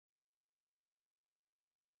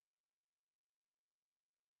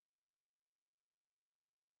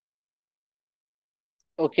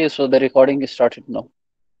Okay, so the recording is started now.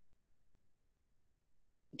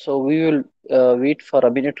 So we will wait for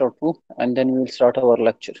a minute or two and then we will start our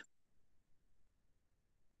lecture.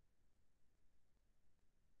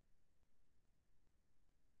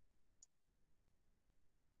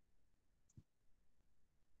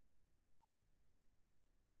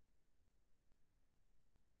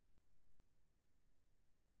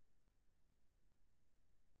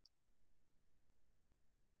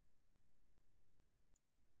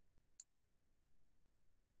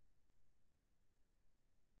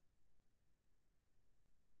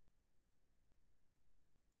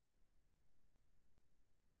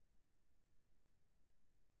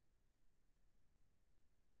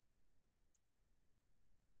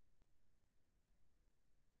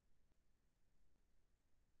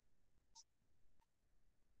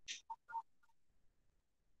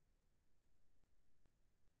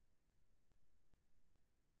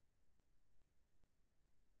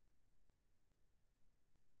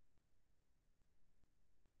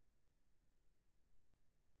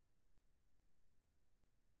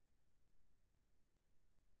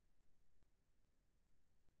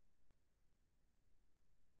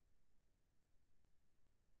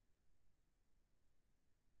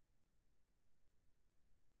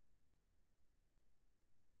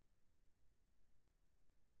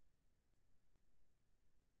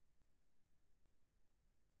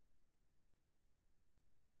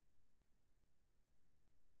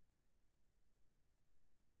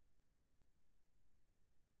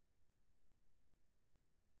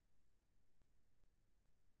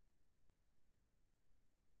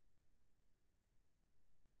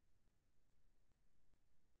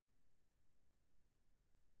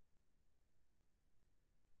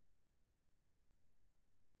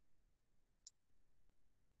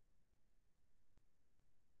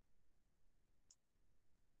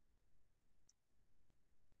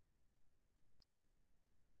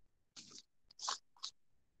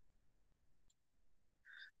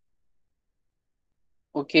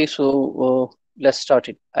 Okay, so let's start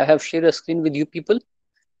it. I have shared a screen with you people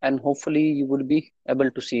and hopefully you would be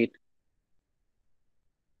able to see it.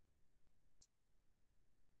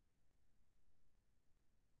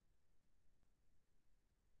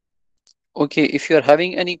 Okay, if you are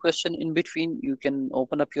having any question in between, you can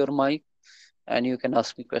open up your mic and you can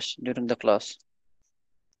ask me question during the class.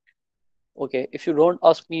 Okay, if you don't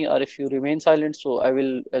ask me or if you remain silent, so I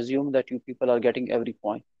will assume that you people are getting every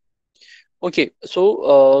point. Okay,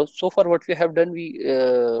 so so far what we have done, we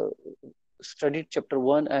studied chapter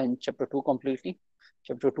 1 and chapter 2 completely.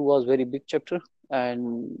 Chapter 2 was very big chapter,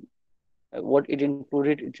 and what it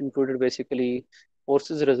included basically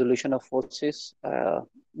forces, resolution of forces,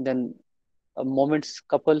 then moments,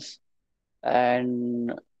 couples,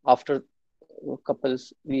 and after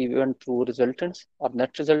couples, we went through resultants or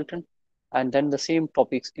net resultant, and then the same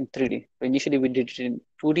topics in 3D. So initially, we did it in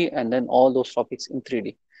 2D, and then all those topics in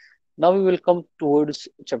 3D. Now we will come towards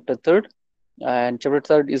chapter third, and chapter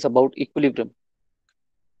third is about equilibrium.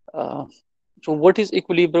 Uh, so what is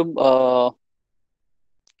equilibrium?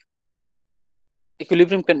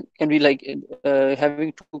 Equilibrium can be like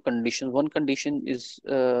having two conditions. One condition is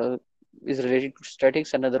related to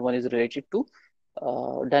statics, another one is related to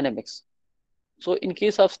dynamics. So in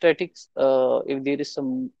case of statics, if there is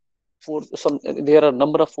some force, there are a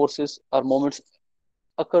number of forces or moments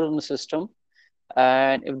occur in the system,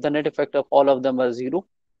 and if the net effect of all of them are zero,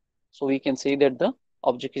 so we can say that the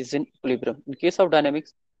object is in equilibrium. In case of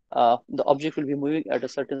dynamics, the object will be moving at a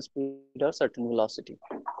certain speed or certain velocity.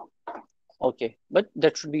 Okay, but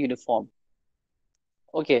that should be uniform.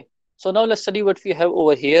 Okay, so now let's study what we have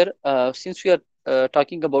over here. Since we are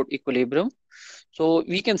talking about equilibrium, so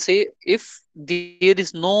we can say if there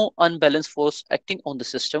is no unbalanced force acting on the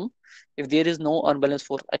system, if there is no unbalanced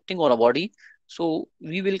force acting on a body, so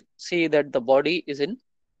we will say that the body is in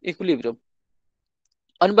equilibrium.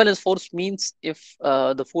 Unbalanced force means if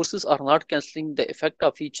the forces are not cancelling the effect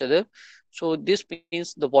of each other. So this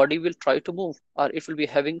means the body will try to move, or it will be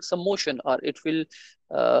having some motion, or it will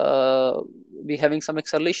uh, be having some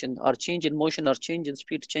acceleration, or change in motion, or change in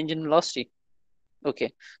speed, change in velocity.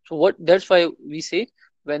 Okay, so what that's why we say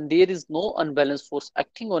when there is no unbalanced force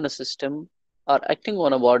acting on a system or acting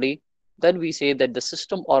on a body, then we say that the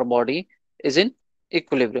system or body is in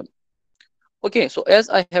equilibrium. Okay, so as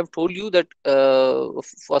I have told you that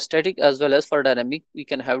for static as well as for dynamic, we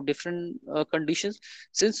can have different conditions.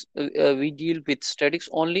 Since we deal with statics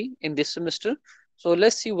only in this semester, so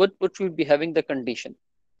let's see what will be having the condition.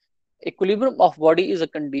 Equilibrium of body is a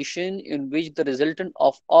condition in which the resultant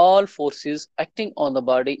of all forces acting on the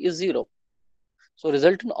body is zero. So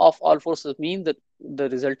resultant of all forces mean that the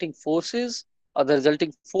resulting forces the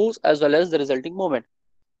resulting force as well as the resulting moment.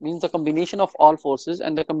 Means the combination of all forces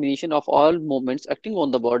and the combination of all moments acting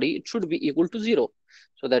on the body, it should be equal to zero.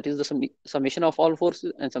 So that is the summation of all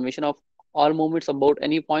forces and summation of all moments about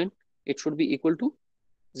any point, it should be equal to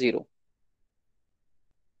zero.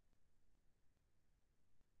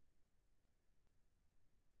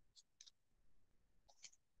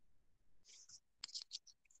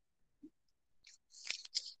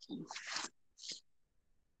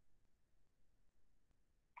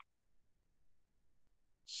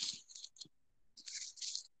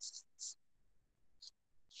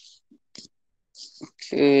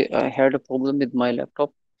 Okay, I had a problem with my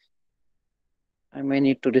laptop. I may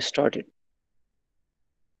need to restart it.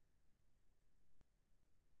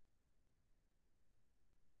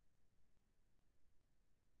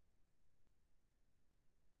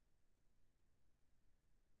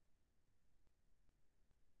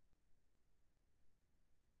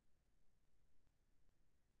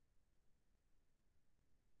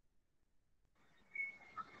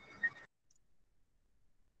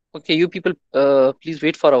 Okay, you people, please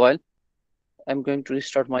wait for a while. I'm going to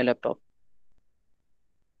restart my laptop.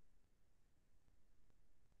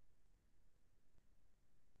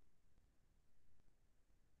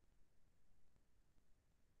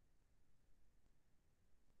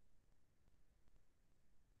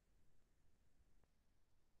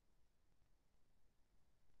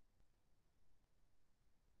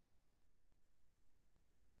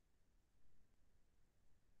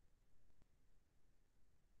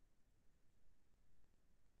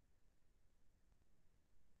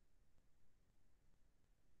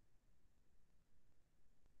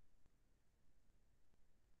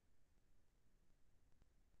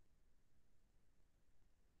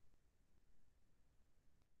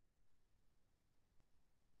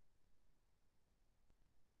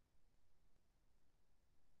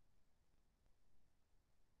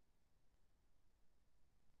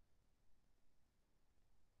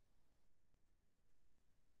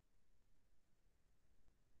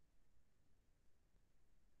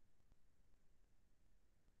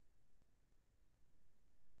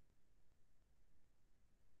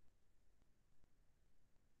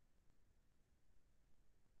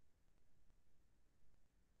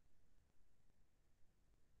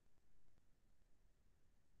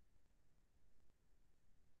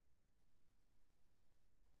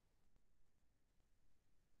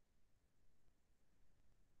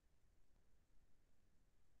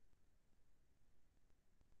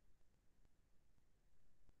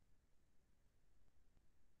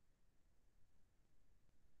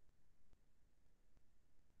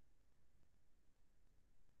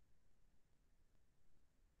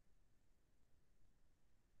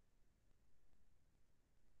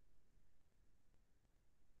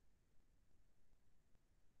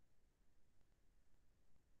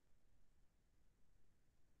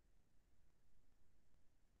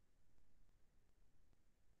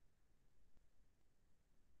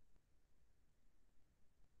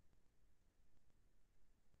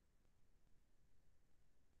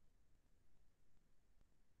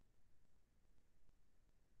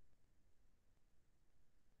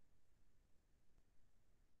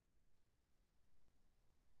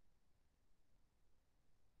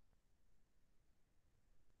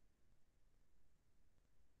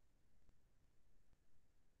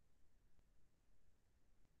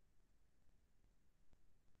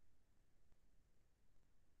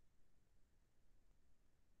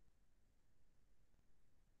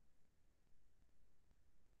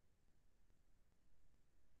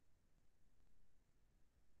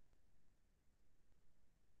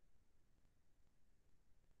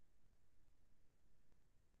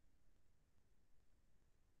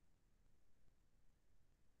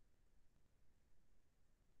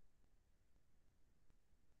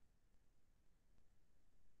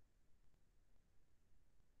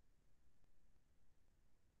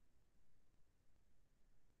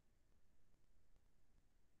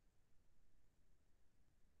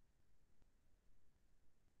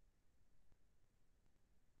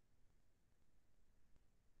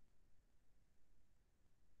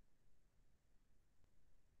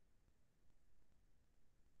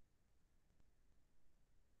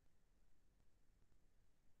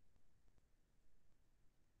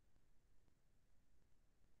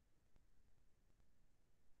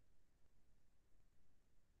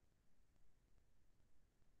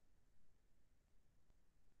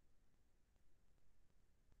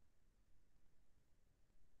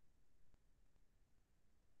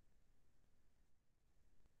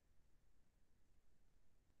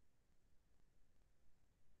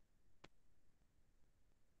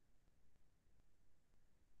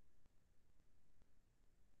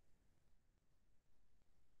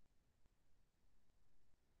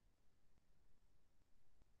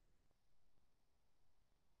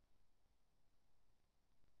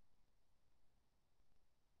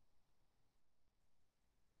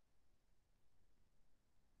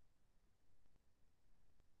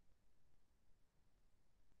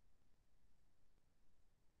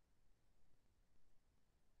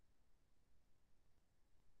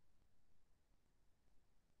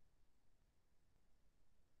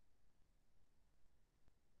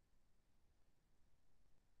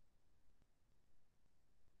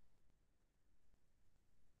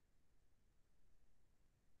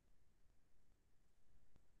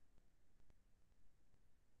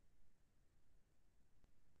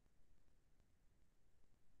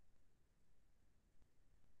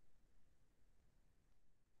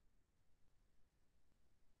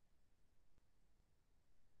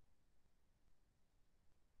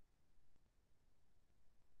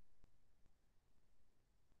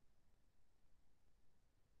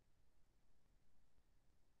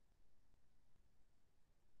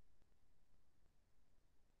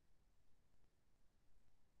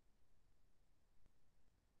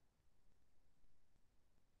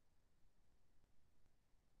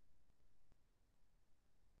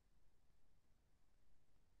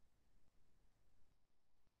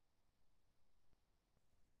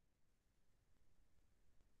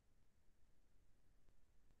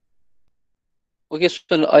 Okay,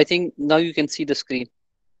 so I think now you can see the screen.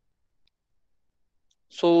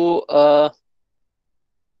 So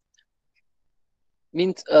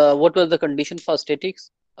means what was the condition for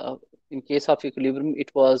statics? In case of equilibrium,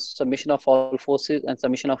 it was summation of all forces and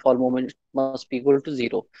summation of all moments must be equal to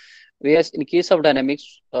zero. Whereas in case of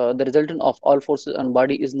dynamics, the resultant of all forces on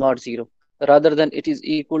body is not zero. Rather than it is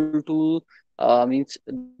equal to means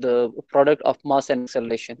the product of mass and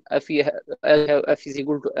acceleration. As we have F is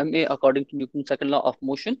equal to ma according to Newton's second law of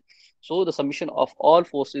motion. So the summation of all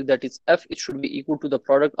forces, that is F, it should be equal to the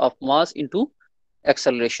product of mass into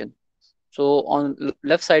acceleration. So on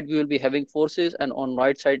left side we will be having forces, and on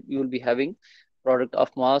right side we will be having product of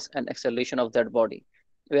mass and acceleration of that body.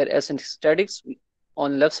 Whereas in statics,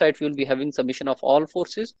 on left side we will be having summation of all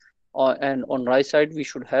forces, and on right side we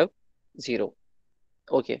should have zero.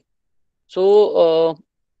 Okay. So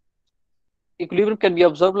equilibrium can be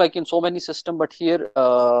observed like in so many systems, but here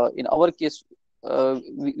in our case,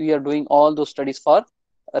 we are doing all those studies for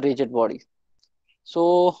a rigid body.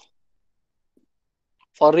 So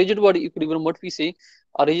for rigid body equilibrium, what we say,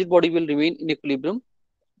 a rigid body will remain in equilibrium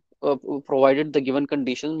provided the given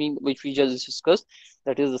conditions, mean which we just discussed,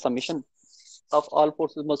 that is the summation of all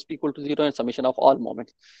forces must be equal to zero and summation of all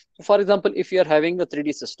moments. So for example, if you are having a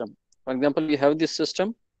 3D system, for example, you have this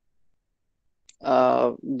system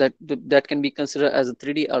that can be considered as a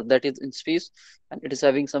 3D, or that is in space, and it is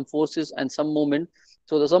having some forces and some moment.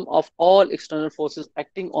 So the sum of all external forces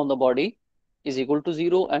acting on the body is equal to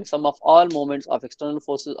zero, and sum of all moments of external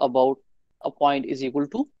forces about a point is equal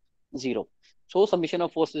to zero. So summation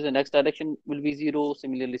of forces in x direction will be zero.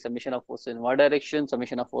 Similarly, summation of forces in y direction,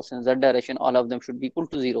 summation of forces in z direction, all of them should be equal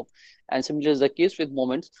to zero. And similarly is the case with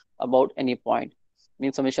moments about any point.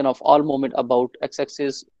 Means summation of all moment about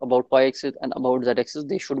x-axis, about y-axis, and about z-axis,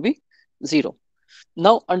 they should be zero.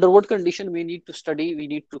 Now, under what condition we need to study, we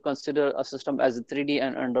need to consider a system as a 3D,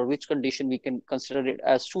 and under which condition we can consider it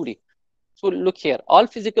as 2D. So look here, all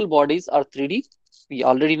physical bodies are 3D. We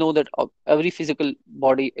already know that every physical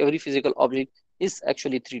body, every physical object is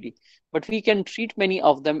actually 3D. But we can treat many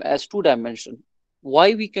of them as two-dimensional.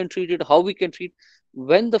 Why we can treat it, how we can treat,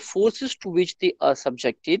 when the forces to which they are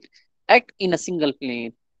subjected act in a single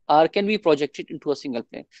plane, or can be projected into a single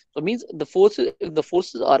plane. So it means the forces, if the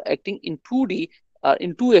forces are acting in 2D or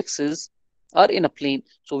in two axes or in a plane,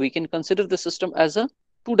 so we can consider the system as a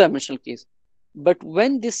two-dimensional case. But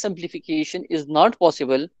when this simplification is not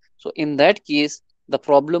possible, so in that case, the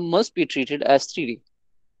problem must be treated as 3D.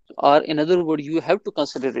 Or in other words, you have to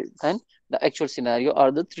consider it then the actual scenario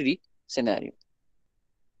or the 3D scenario.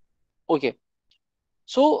 Okay.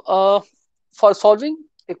 So for solving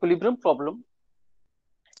equilibrium problem,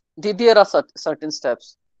 there are certain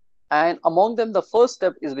steps. And among them, the first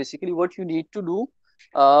step is basically what you need to do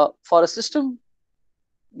for a system,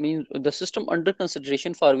 means the system under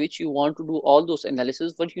consideration for which you want to do all those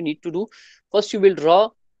analysis. What you need to do, first you will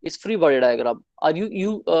draw is free body diagram. Are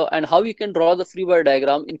you and how you can draw the free body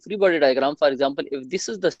diagram? In free body diagram, for example, if this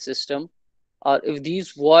is the system, or if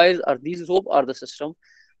these wires or these rope are the system,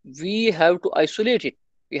 we have to isolate it.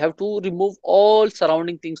 We have to remove all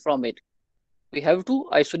surrounding things from it. We have to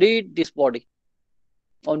isolate this body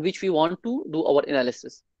on which we want to do our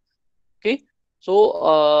analysis. Okay.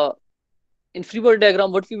 So in free body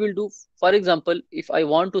diagram, what we will do, for example, if I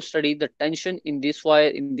want to study the tension in this wire,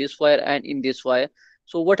 in this wire, and in this wire,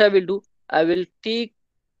 so what I will do, I will take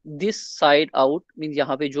this side out, means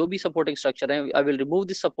यहाँ पे जो भी supporting structure है, I will remove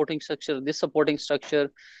this supporting structure, this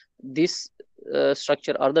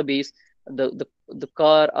structure or the base, the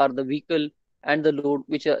car or the vehicle, and the load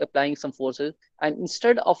which are applying some forces. And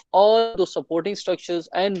instead of all those supporting structures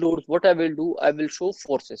and loads, what I will do, I will show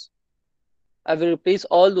forces. I will replace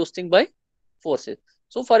all those things by forces.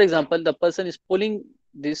 So for example, the person is pulling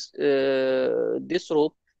this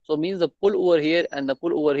rope, so means the pull over here and the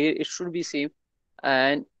pull over here, it should be same.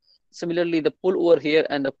 And similarly, the pull over here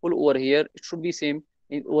and the pull over here, it should be same.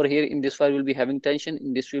 Over here in this wire will be having tension,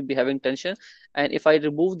 in this will be having tension. And if I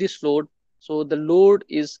remove this load, so the load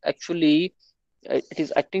is actually it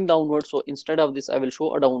is acting downward, so instead of this I will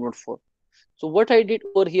show a downward force. So what I did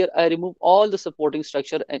over here, I remove all the supporting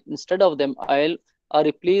structure, and instead of them, I'll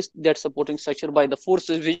replace that supporting structure by the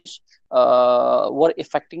forces which were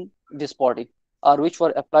affecting this body, or which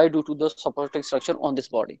were applied due to the supporting structure on this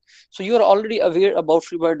body. So you are already aware about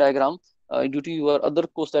free body diagram due to your other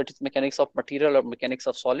course, that is mechanics of material or mechanics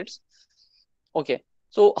of solids. Okay.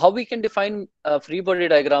 So how we can define a free body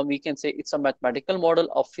diagram? We can say it's a mathematical model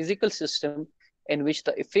of physical system in which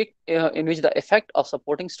the effect of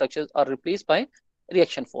supporting structures are replaced by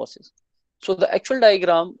reaction forces. So the actual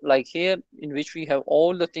diagram, like here, in which we have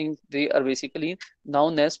all the things, they are basically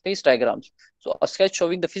known as space diagrams. So a sketch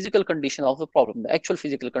showing the physical condition of the problem, the actual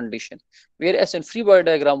physical condition. Whereas in free body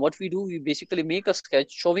diagram, what we do, we basically make a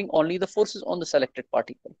sketch showing only the forces on the selected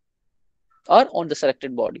particle or on the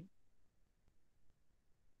selected body.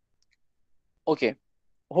 Okay,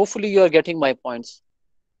 hopefully you are getting my points.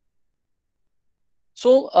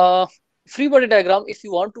 So free body diagram, if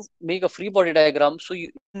you want to make a free body diagram, so you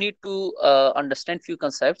need to understand few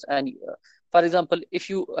concepts. And for example, if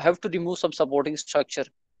you have to remove some supporting structure,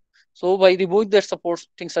 so by removing that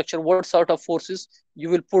supporting structure, what sort of forces you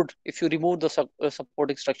will put if you remove the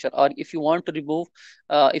supporting structure, or if you want to remove,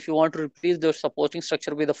 if you want to replace the supporting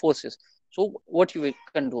structure with the forces. So what you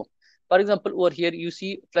can do, for example, over here you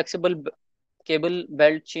see flexible cable,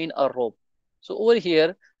 belt, chain, or rope. So over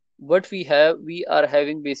here, what we are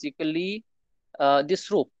having basically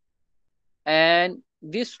this rope, and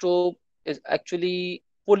this rope is actually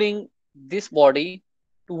pulling this body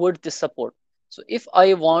towards this support. So if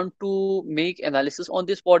I want to make analysis on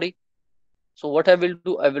this body, so what I will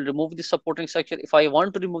do, I will remove the supporting structure. If I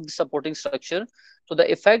want to remove the supporting structure, so the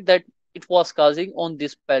effect that it was causing on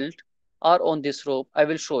this belt or on this rope, I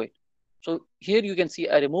will show it. So here you can see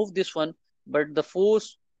I remove this one, but the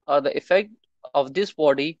force or the effect of this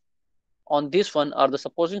body on this one, or the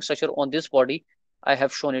supporting structure on this body, I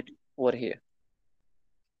have shown it over here.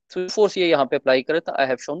 So जो force ये यहाँ पे apply करे था, I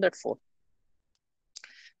have shown that force.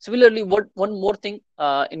 Similarly, what one more thing,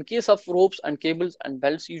 in case of ropes and cables and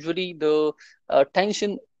belts, usually the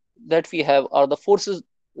tension that we have, or the forces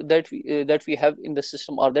that we have in the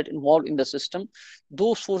system, or that involved in the system,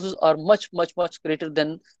 those forces are much greater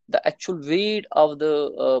than the actual weight of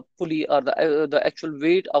the pulley, or the actual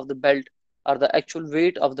weight of the belt, or the actual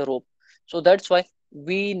weight of the rope. So that's why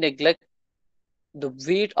we neglect the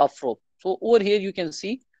weight of rope. So over here you can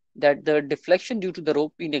see that the deflection due to the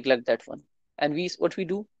rope, we neglect that one. And we what we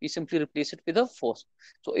do, we simply replace it with a force.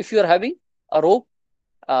 So if you are having a rope,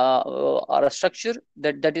 or a structure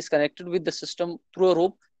that is connected with the system through a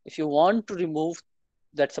rope, if you want to remove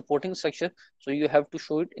that supporting structure, so you have to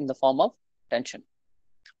show it in the form of tension.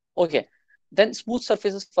 Okay, then smooth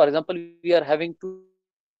surfaces, for example, we are having two surfaces,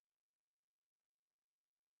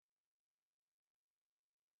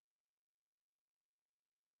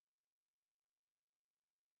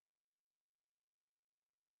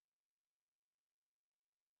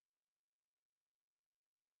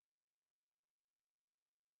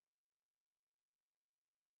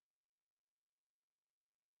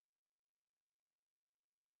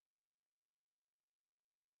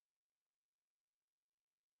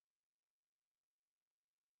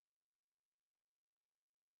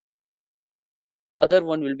 and the other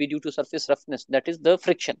one will be due to surface roughness, that is the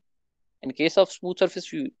friction. In case of smooth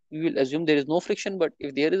surface, you will assume there is no friction, but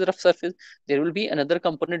if there is rough surface, there will be another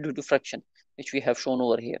component due to friction, which we have shown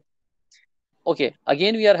over here. Okay,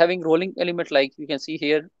 again we are having rolling element, like you can see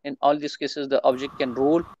here. In all these cases, the object can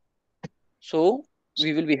roll, so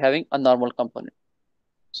we will be having a normal component.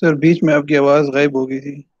 Sir बीच में आपकी आवाज़ गायब हो गई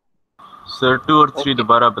थी। Sir 2 और 3 Okay,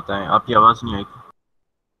 दोबारा बताएं, आपकी आवाज़ नहीं आई थी।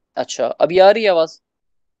 अच्छा, अभी आ रही है आवाज?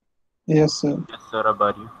 Yes sir. यस सर, अब आ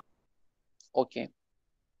रही है। Okay.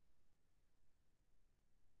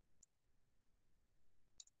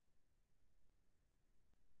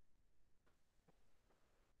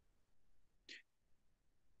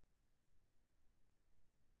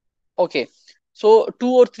 Okay, so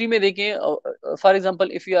 2 और 3 में देखें, for example,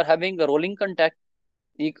 if you are having a rolling contact,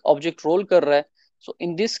 एक object roll कर रहा है, so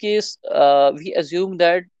in this case we assume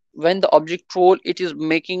that when the object roll, it is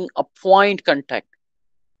making a point contact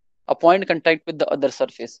with the other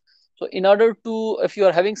surface. So in order to, if you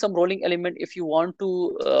are having some rolling element, if you want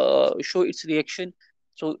to show its reaction,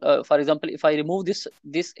 so for example, if I remove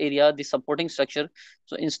this area, this supporting structure,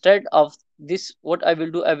 so instead of this, what I will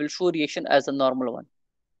do, I will show reaction as a normal one.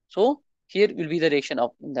 So here will be the reaction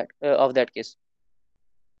of that case.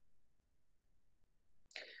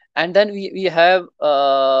 And then we have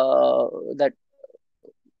that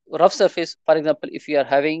rough surface. For example, if you are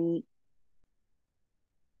having,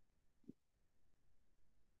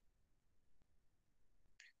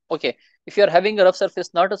 okay, if you are having a rough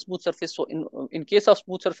surface, not a smooth surface, so in case of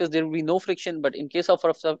smooth surface, there will be no friction, but in case of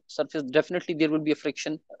rough surface, definitely there will be a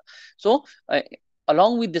friction. So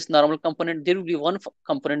along with this normal component, there will be one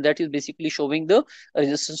component that is basically showing the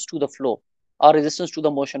resistance to the flow, or resistance to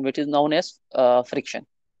the motion, which is known as friction.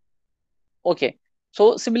 Okay,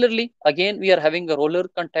 so similarly, again we are having a roller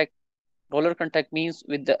contact. Roller contact means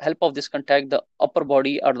with the help of this contact, the upper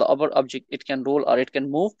body or the upper object, it can roll or it can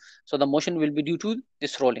move. So the motion will be due to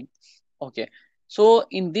this rolling. Okay, so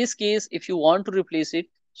in this case, if you want to replace it,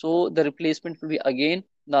 So the replacement will be again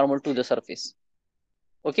normal to the surface.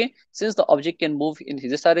 Okay, since the object can move in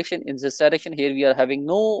this direction, here we are having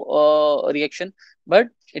no reaction, but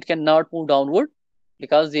it cannot move downward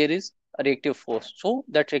because there is a reactive force. So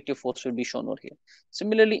that reactive force will be shown over here.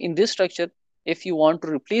 Similarly, in this structure, if you want to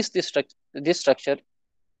replace this structure,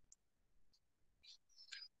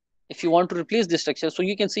 so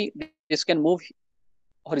you can see this can move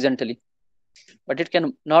horizontally, but it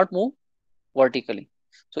can not move vertically.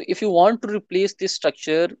 So if you want to replace this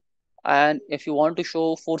structure and if you want to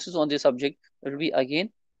show forces on this object, it will be again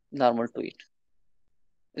normal to it.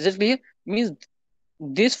 Is it clear? Means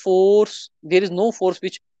this force, there is no force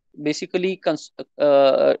which basically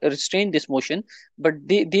restrain this motion, but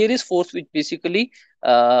there is force which basically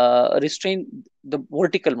restrain the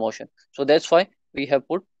vertical motion. So that's why we have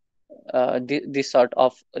put this sort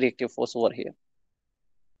of reactive force over here.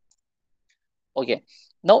 Okay.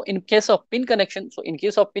 Now, in case of pin connection,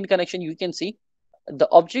 you can see the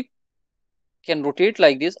object can rotate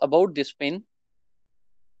like this about this pin.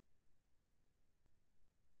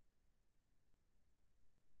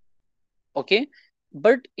 Okay.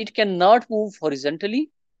 But it cannot move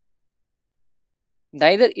horizontally,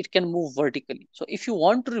 neither it can move vertically. So if you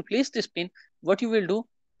want to replace this pin, what you will do,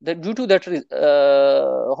 that due to that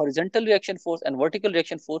horizontal reaction force and vertical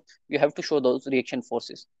reaction force, you have to show those reaction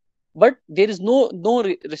forces. But there is no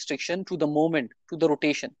restriction to the moment, to the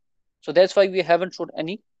rotation. So that's why we haven't showed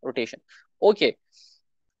any rotation. Okay.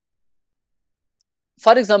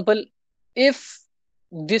 For example, if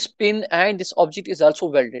this pin and this object is also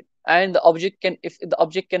welded, and if the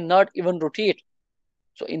object cannot even rotate,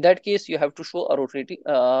 so in that case, you have to show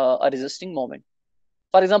a resisting moment.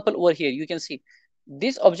 For example, over here, you can see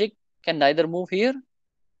this object can neither move here,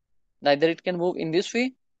 neither it can move in this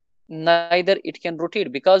way, neither it can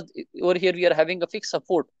rotate, because over here we are having a fixed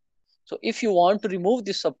support. So if you want to remove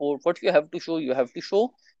this support, what you have to show? You have to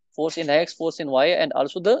show force in X, force in Y, and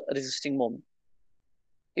also the resisting moment.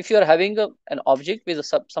 If you are having an object with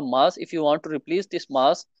some mass, if you want to replace this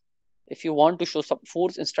mass, if you want to show some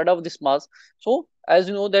force instead of this mass, so as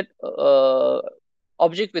you know that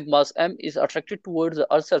object with mass m is attracted towards the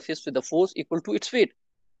earth surface with a force equal to its weight,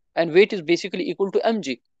 and weight is basically equal to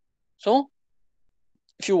mg. So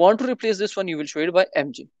if you want to replace this one, you will show it by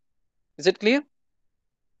mg. Is it clear?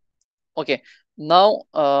 Okay. Now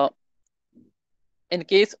in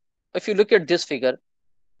case, if you look at this figure,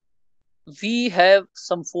 we have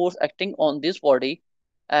some force acting on this body,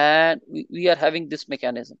 and we are having this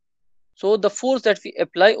mechanism. So the force that we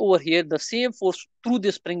apply over here, the same force through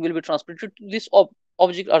this spring will be transmitted to this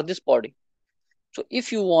object or this body. So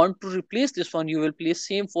if you want to replace this one, you will place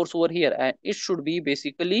same force over here, and it should be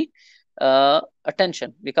basically a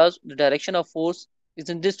tension, because the direction of force is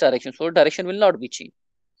in this direction, so direction will not be changed.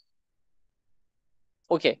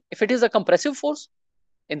 Okay, if it is a compressive force,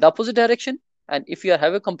 in the opposite direction, and if you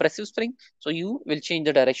have a compressive spring, so you will change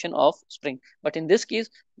the direction of spring. But in this case,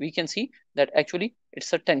 we can see that actually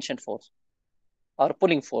it's a tension force or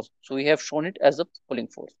pulling force, so we have shown it as a pulling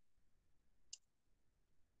force.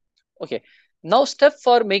 Okay, now step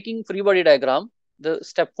for making free body diagram. The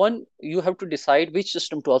step one, you have to decide which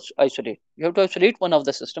system to isolate. You have to isolate one of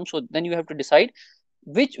the systems, so then you have to decide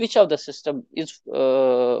which of the system is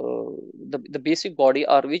the basic body,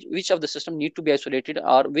 or which of the system need to be isolated,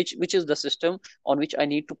 or which is the system on which I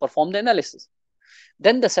need to perform the analysis.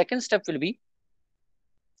 Then the second step will be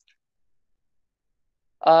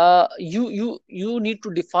you need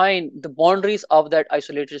to define the boundaries of that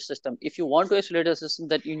isolated system. If you want to isolate a system,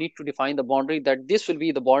 that you need to define the boundary, that this will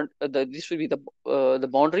be the this will be the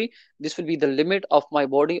boundary, this will be the limit of my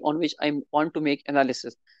body on which I want to make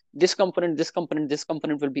analysis. This component, this component, this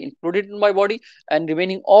component will be included in my body, and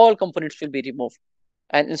remaining all components will be removed.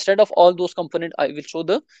 And instead of all those components, I will show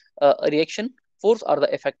the reaction force or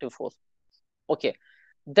the effective force. Okay.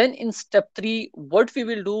 Then in step 3, what we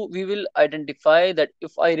will do, we will identify that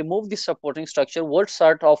if I remove this supporting structure, what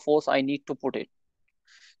sort of force I need to put it.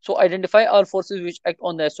 So identify all forces which act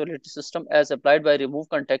on the isolated system as applied by remove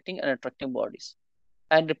contacting and attracting bodies,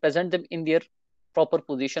 and represent them in their proper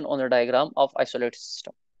position on the diagram of isolated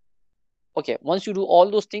system. Okay, once you do all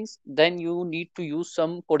those things, then you need to use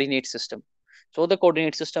some coordinate system. So the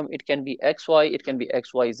coordinate system, it can be XY, it can be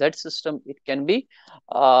XYZ system, it can be,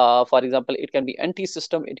 for example, it can be NT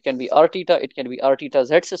system, it can be R theta, it can be R theta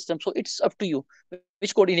Z system. So it's up to you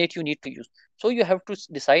which coordinate you need to use. So you have to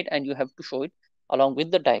decide and you have to show it along with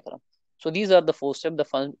the diagram. So these are the 4 steps.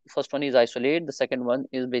 The first one is isolate. The second one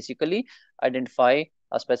is basically identify,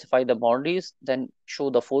 specify the boundaries, then show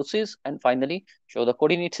the forces, and finally show the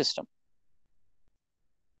coordinate system.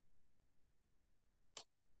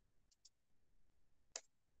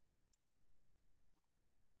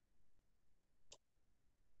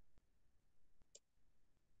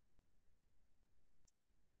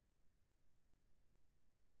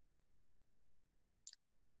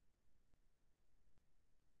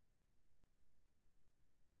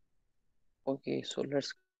 Okay, so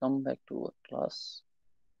let's come back to our class.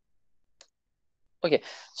 Okay,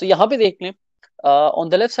 so यहाँ पे देख लें, on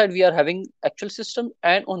the left side we are having actual system,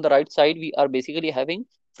 and on the right side we are basically having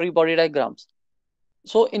free body diagrams.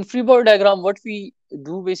 So in free body diagram, what we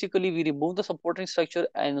do basically, we remove the supporting structure,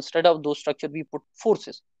 and instead of those structure we put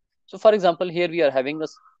forces. So for example, here we are having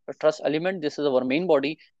a truss element. This is our main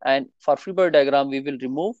body, and for free body diagram we will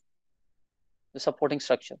remove the supporting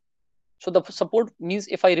structure. So the support means,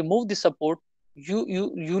 if I remove the support,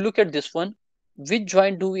 you look at this one. Which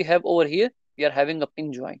joint do we have over here? We are having a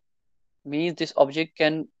pin joint. Means this object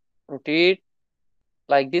can rotate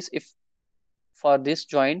like this if for this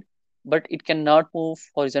joint, but it cannot move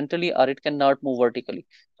horizontally or it cannot move vertically.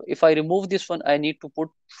 So if I remove this one, I need to put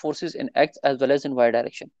forces in X as well as in Y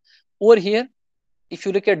direction. Over here, if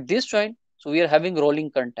you look at this joint, so we are having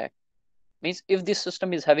rolling contact. Means if this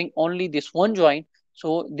system is having only this one joint,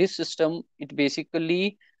 so this system, it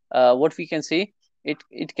basically, what we can say,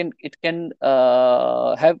 it can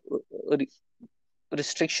have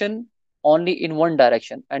restriction only in one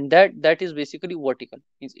direction, and that is basically vertical.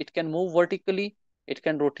 Means it can move vertically, it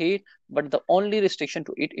can rotate, but the only restriction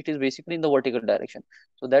to it is basically in the vertical direction.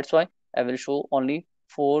 So that's why I will show only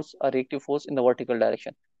force or reactive force in the vertical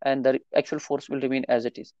direction, and the actual force will remain as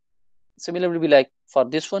it is. Similarly, will be like for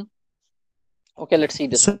this one. Okay, let's see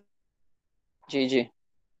this one. Ji ji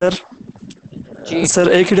sir ji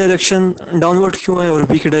sir ए की direction downward क्यों है और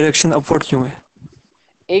B की direction upward क्यों है?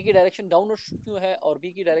 ए की direction downward क्यों है और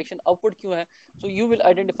बी की डायरेक्शन अपवर्ड क्यों है? So you will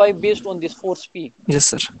identify based on this force P. Yes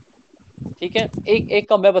sir. ठीक है, एक एक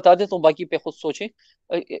का मैं बता देता हूँ, बाकी पे खुद सोचें.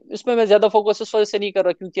 इसमें मैं ज्यादा फोकस इस वजह से नहीं कर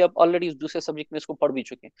रहा क्योंकि आप ऑलरेडी इस दूसरे सब्जेक्ट में इसको पढ़ भी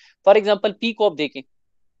चुके हैं. फॉर एग्जाम्पल पी को आप देखें,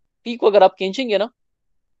 पी को अगर आप खींचेंगे ना,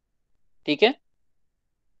 ठीक है,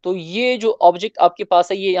 तो ये जो ऑब्जेक्ट आपके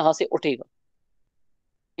पास है ये यहां से उठेगा,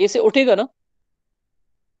 ये से उठेगा ना,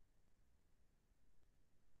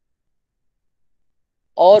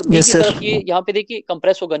 और बी Yes, की sir. तरफ ये यहाँ पे देखिए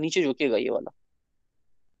कंप्रेस होगा, नीचे झुकेगा ये वाला.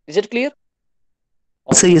 Is it clear?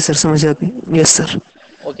 सही है सर, समझ आ गई. Yes sir.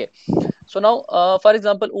 Okay, so now for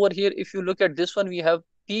example over here, if you look at this one, we have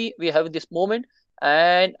P, we have this moment,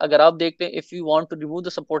 and अगर आप देखते हैं, if you want to remove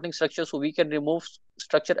the supporting structure, so we can remove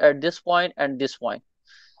structure at this point and this point.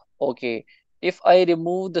 Okay, if I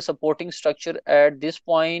remove the supporting structure at this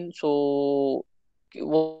point, so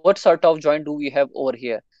what sort of joint do we have over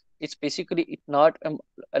here? It's basically, it's not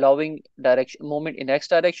allowing direction movement in X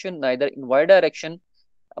direction, neither in Y direction,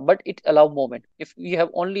 but it allow movement. If we have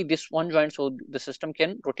only this one joint, so the system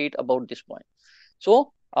can rotate about this point.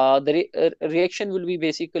 So the reaction will be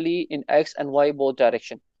basically in X and Y both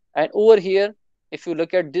direction. And over here, if you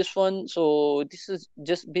look at this one, so this is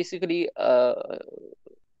just basically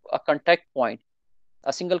a contact point,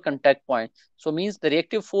 a single contact point. So means the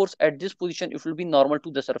reactive force at this position, it will be normal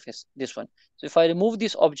to the surface, this one. So if I remove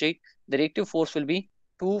this object, the reactive force will be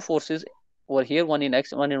two forces over here, one in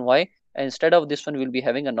X, one in Y, and instead of this one we'll be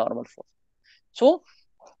having a normal force. So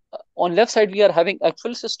on left side we are having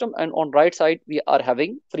actual system, and on right side we are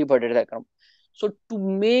having free body diagram. So to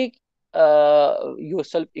make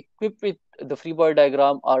yourself equipped with the free body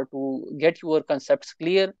diagram, or to get your concepts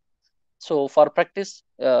clear, so for practice,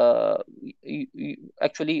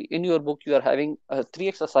 actually in your book you are having three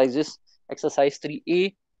exercises: exercise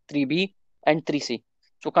 3A, 3B, and 3C.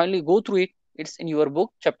 So kindly go through it. It's in your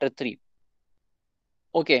book, chapter 3.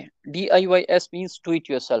 Okay, DIYS means do it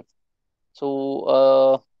yourself.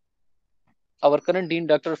 So our current dean,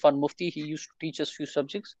 Dr. Fan Mufti, he used to teach us few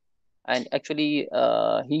subjects, and actually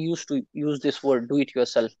he used to use this word, do it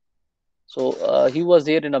yourself. So he was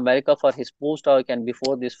there in America for his postdoc, and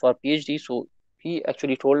before this for PhD. So he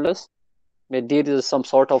actually told us that there is some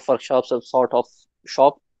sort of workshop, some sort of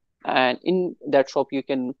shop, and in that shop you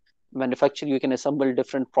can manufacture, you can assemble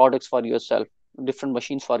different products for yourself, different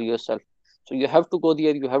machines for yourself. So you have to go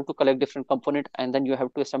there, you have to collect different component, and then you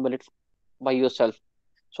have to assemble it by yourself.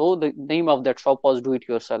 So the name of that shop was Do It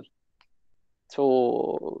Yourself.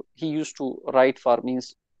 So he used to write for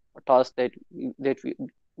means a task that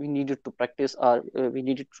we needed to practice, or we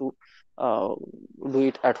needed to do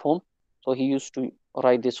it at home. So he used to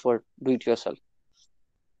write this word, do it yourself.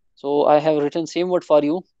 So I have written same word for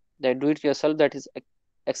you, that do it yourself, that is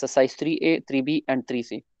exercise 3A, 3B, and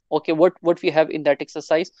 3C. Okay, what we have in that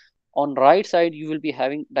exercise, on right side you will be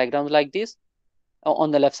having diagrams like this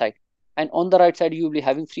on the left side, and on the right side you will be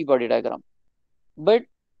having free body diagram. But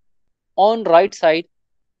on right side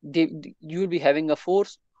you will be having a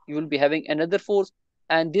force, you will be having another force,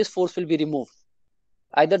 and this force will be removed.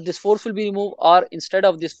 Either this force will be removed, or instead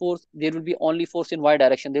of this force there will be only force in Y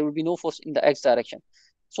direction, there will be no force in the X direction.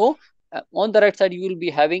 So on the right side you will be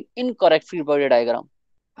having incorrect free body diagram.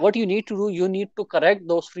 what you need to do, you need to correct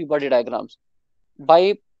those free body diagrams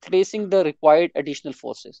by placing the required additional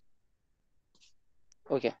forces.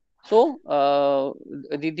 Okay, so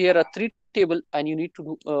there are three tables, and you need to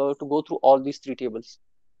do to go through all these three tables.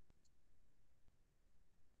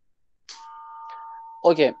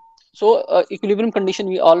 Okay, so equilibrium condition,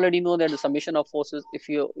 we already know that the summation of forces, if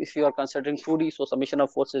you are considering 2D, so summation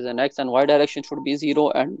of forces in x and y direction should be 0,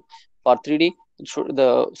 and for 3D,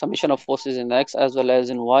 the summation of forces in x as well as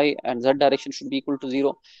in y and z direction should be equal to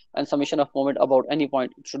 0, and summation of moment about any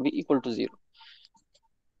point should be equal to 0.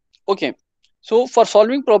 Okay, so for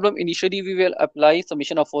solving problem, initially we will apply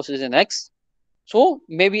summation of forces in x. So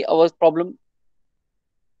maybe our problem,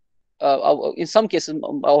 in some cases,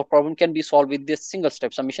 our problem can be solved with this single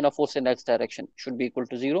step: summation of force in x direction should be equal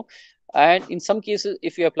to 0. And in some cases,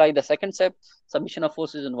 if you apply the second step, summation of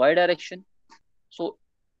forces in y direction, so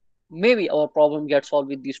maybe our problem gets solved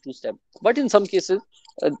with these two steps. But in some cases,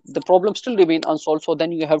 the problem still remain unsolved. So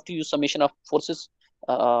then you have to use summation of forces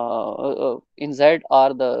in z,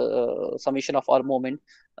 or the summation of our moment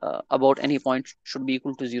about any point should be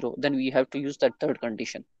equal to 0. Then we have to use that third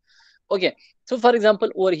condition. Okay, so for example,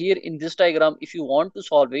 over here in this diagram, if you want to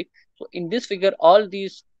solve it, so in this figure, all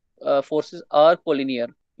these forces are collinear,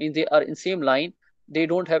 means they are in same line. They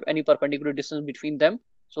don't have any perpendicular distance between them.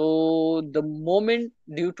 So the moment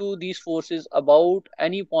due to these forces about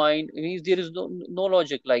any point means there is no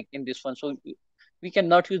logic like in this one. So we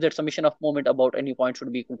cannot use that summation of moment about any point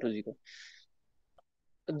should be equal to 0.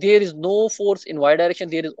 There is no force in y direction,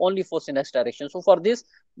 there is only force in x direction. So for this,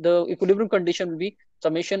 the equilibrium condition will be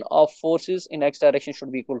summation of forces in x direction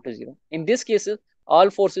should be equal to 0. In this case, all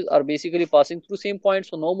forces are basically passing through same point,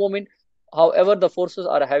 so no moment. However, the forces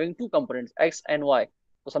are having two components, x and y.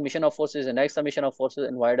 So summation of forces in x, summation of forces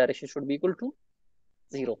in y direction should be equal to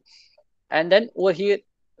 0. And then over here,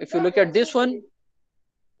 if you look at this one,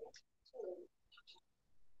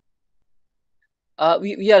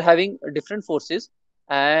 we are having different forces,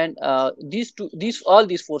 and all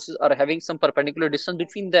these forces are having some perpendicular distance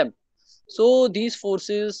between them. So these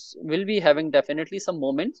forces will be having definitely some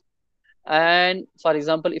moments. And for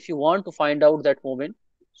example, if you want to find out that moment,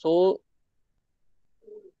 so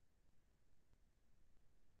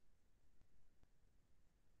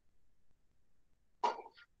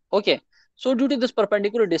okay, so due to this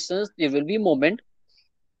perpendicular distance, there will be moment.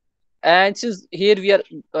 And since here we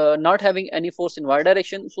are not having any force in y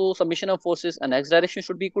direction, so summation of forces in x direction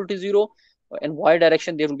should be equal to 0. In y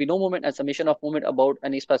direction, there will be no moment, and summation of moment about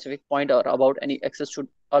any specific point or about any axis should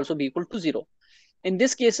also be equal to 0. In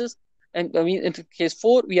this cases, and I mean in case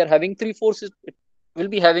 4, we are having three forces. It will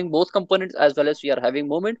be having both components as well as we are having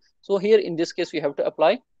moment. So here in this case, we have to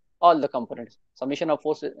apply all the components: summation of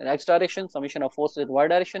forces in x direction, summation of forces in y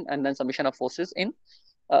direction, and then summation of forces in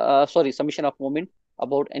summation of moment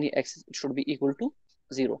about any x should be equal to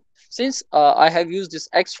 0. Since I have used this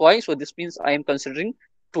xy, so this means I am considering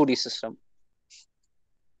 2D system.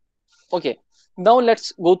 Okay, now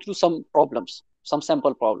let's go through some problems, some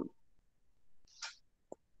sample problem.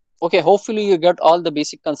 Okay, hopefully you get all the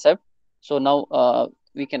basic concept. So now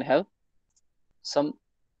we can have some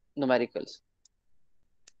numericals.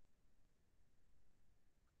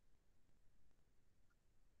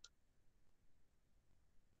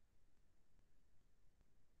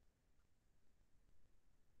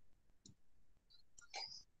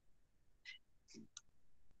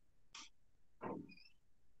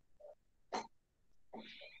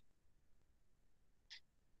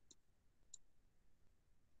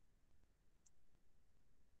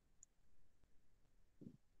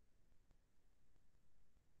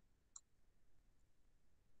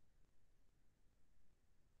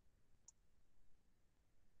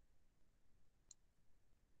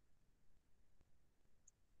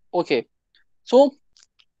 Okay, so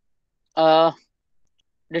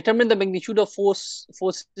determine the magnitude of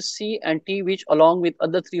forces C and T, which along with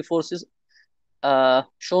other three forces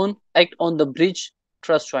shown act on the bridge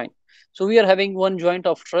truss joint. So we are having one joint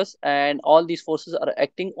of truss, and all these forces are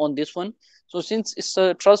acting on this one. So since it's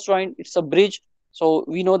a truss joint, it's a bridge. So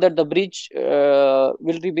we know that the bridge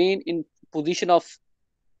will remain in position of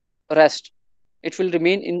rest. It will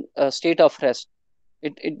remain in a state of rest.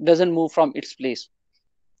 It doesn't move from its place.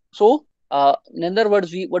 So in other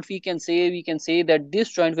words, what we can say that this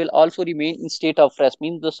joint will also remain in state of rest,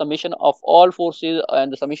 means the summation of all forces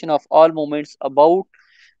and the summation of all moments about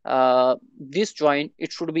this joint,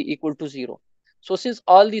 it should be equal to 0. So since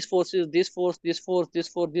all these forces, this force, this force, this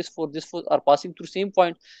force, this force, this force are passing through same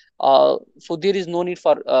point, so there is no need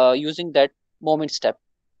for using that moment step.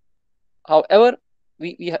 However,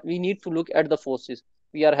 we need to look at the forces.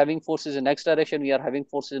 We are having forces in x direction, we are having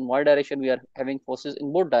forces in y direction, we are having forces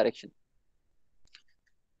in both directions.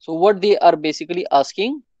 So what they are basically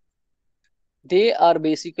asking, they are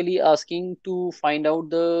basically asking to find out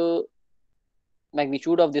the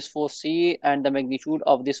magnitude of this force C and the magnitude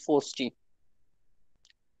of this force T.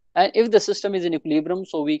 And if the system is in equilibrium,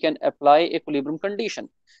 so we can apply equilibrium condition.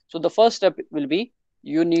 So the first step will be,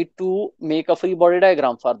 you need to make a free body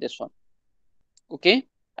diagram for this one. Okay,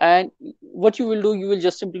 and what you will do, you will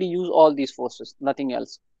just simply use all these forces, nothing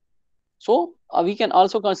else. So we can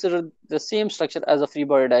also consider the same structure as a free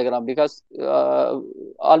body diagram, because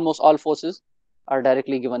almost all forces are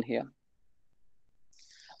directly given here.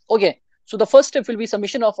 Okay, so the first step will be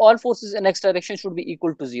summation of all forces in x direction should be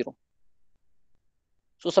equal to 0.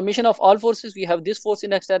 So summation of all forces, we have this force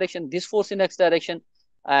in x direction, this force in x direction,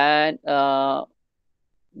 and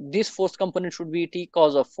this force component should be t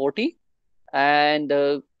cos of 40, and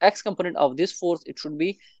the x component of this force, it should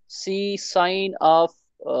be c sine of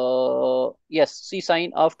c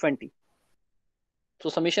sine of 20. So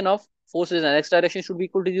summation of forces in x direction should be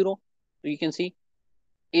equal to 0. So you can see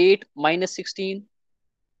 8 minus 16,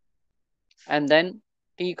 and then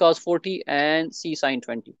t cos 40 and c sine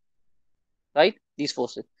 20, right? These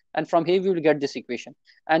forces. And from here we will get this equation.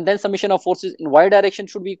 And then summation of forces in y direction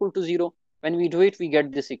should be equal to 0. When we do it, we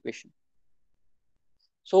get this equation.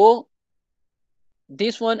 So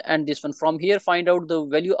this one and this one, from here find out the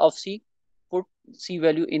value of c, put c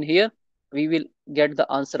value in here, we will get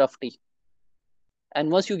the answer of t.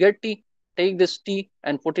 And once you get t, take this t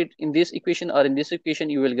and put it in this equation or in this equation,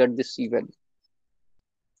 you will get this c value.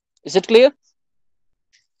 Is it clear?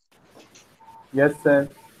 Yes, sir.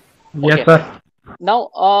 Yes, Okay. sir.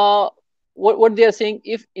 Now what they are saying,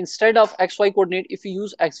 if instead of xy coordinate, if you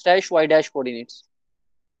use x dash y dash coordinates,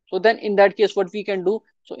 so then in that case what we can do,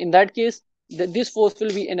 so in that case this force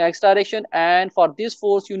will be in x direction, and for this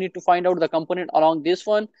force you need to find out the component along this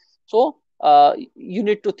one. So you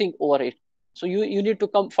need to think over it. So you need to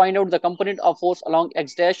find out the component of force along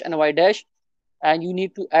x dash and y dash, and you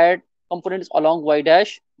need to add components along y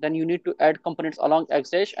dash, then you need to add components along x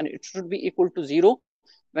dash, and it should be equal to 0.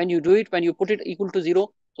 When you do it, when you put it equal to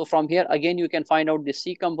 0, so from here again you can find out this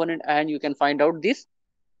c component, and you can find out this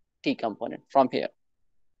t component from here.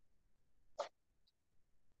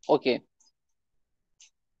 Okay,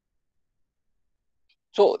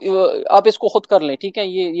 so आप इसको खुद कर लें, ठीक है?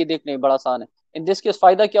 ये देख लें, बड़ा आसान है. In this case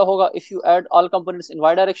फायदा क्या होगा, if you add all components in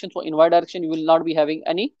y direction, so in y direction you will not be having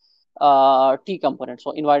any t component,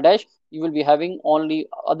 so in y dash you will be having only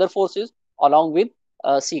other forces along with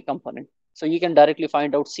c component. So you can directly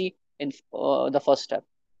find out c in the first step.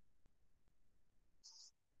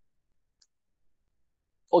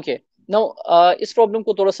 Okay, now इस problem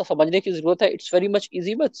को थोड़ा सा समझने की जरूरत है. It's very much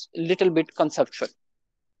easy but little bit conceptual.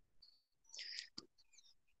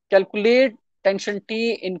 Calculate tension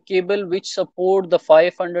T in cable which support the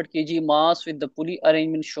 500 kg mass with the pulley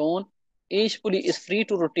arrangement shown. Each pulley is free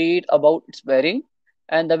to rotate about its bearing,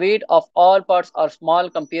 and the weight of all parts are small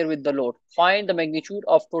compared with the load. Find the magnitude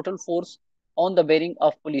of total force on the bearing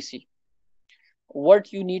of pulley C.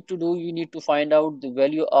 What you need to do, you need to find out the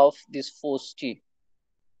value of this force T.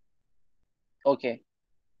 Okay,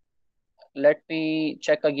 let me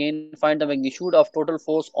check again. Find the magnitude of total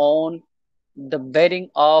force on the bearing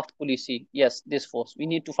of pulley C. Yes, this force. We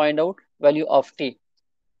need to find out value of T.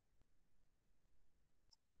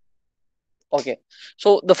 Okay,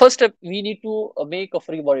 so the first step, we need to make a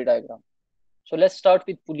free body diagram. So let's start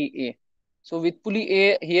with pulley A. So with pulley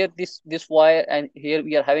A, here this wire, and here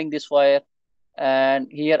we are having this wire, and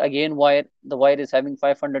here again wire. The wire is having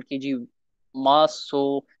 500 kg mass,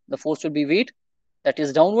 so the force will be weight, that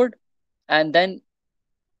is downward. And then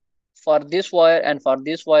for this wire and for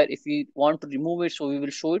this wire, if we want to remove it, so we will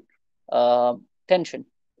show it tension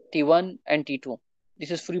T1 and T2.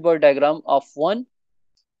 This is free body diagram of 1.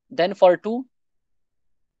 Then for 2,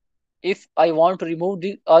 if I want to remove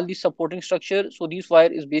all the supporting structure, so this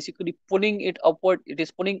wire is basically pulling it upward. It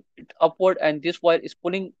is pulling it upward, and this wire is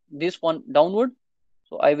pulling this one downward.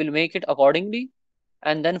 So I will make it accordingly.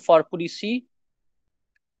 And then for pulley C,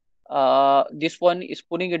 this one is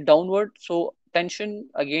pulling it downward. So tension,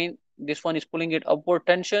 again, this one is pulling it upward,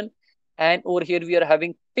 tension. And over here we are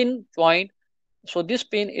having pin joint. So this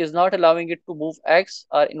pin is not allowing it to move x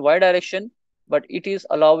or in y direction, but it is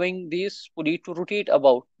allowing this pulley to rotate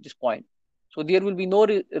about this point. So there will be no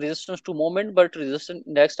resistance to moment, but resistance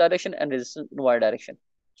in the x direction and resistance in y direction.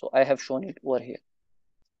 So I have shown it over here.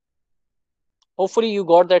 Hopefully you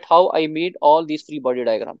got that how I made all these free body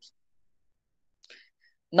diagrams.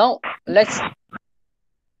 Now let's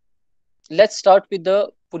start with the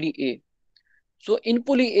pulley A. So in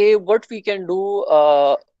pulley A, what we can do,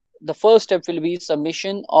 the first step will be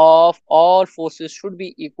summation of all forces should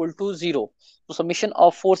be equal to 0. So summation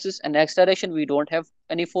of forces in x direction, we don't have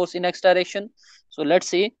any force in x direction. So let's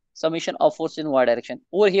say summation of force in y direction.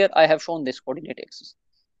 Over here, I have shown this coordinate axis,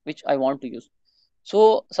 which I want to use.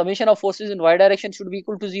 So summation of forces in y direction should be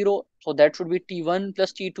equal to 0. So that should be T1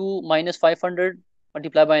 plus T2 minus 500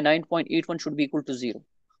 multiplied by 9.81 should be equal to 0.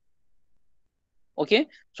 Okay,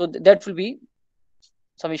 so that will be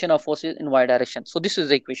summation of forces in y direction. So this is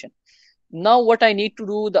the equation. Now what I need to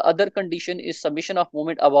do, the other condition is summation of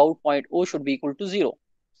moment about point O should be equal to 0.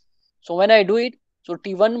 So when I do it, so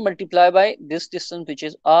T1 multiplied by this distance, which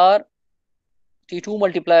is R, T2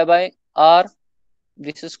 multiplied by R,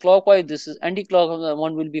 this is clockwise, this is anti-clockwise,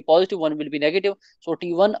 one will be positive, one will be negative. So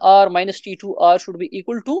T1R minus T2R should be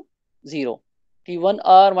equal to 0.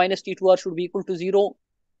 T1R minus T2R should be equal to 0.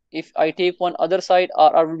 If I take one other side,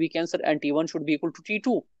 R will be cancelled and T1 should be equal to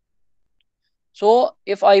T2. So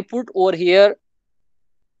if I put over here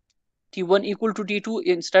T1 equal to T2,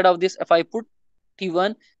 instead of this, if I put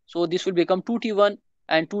T1, so this will become 2T1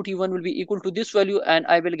 and 2T1 will be equal to this value and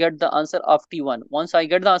I will get the answer of T1. Once I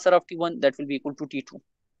get the answer of T1, that will be equal to T2.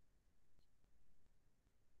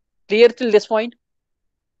 Clear till this point?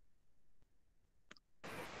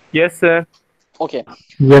 Yes, sir. Okay.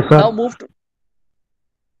 Yes, sir. Now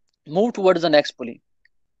move towards the next pulley.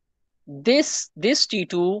 This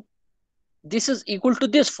T2, this is equal to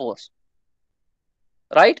this force,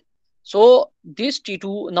 right? So this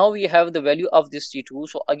T2, now we have the value of this T2.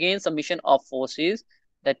 So again, summation of forces,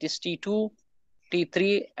 that is T2,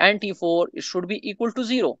 T3 and T4, it should be equal to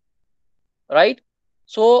 0, right?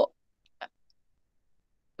 So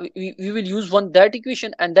we will use that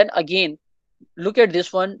equation, and then again look at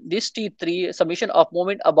this one, this T3 summation of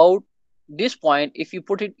moment about this point, if you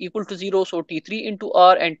put it equal to 0, so T3 into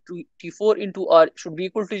R and T4 into R should be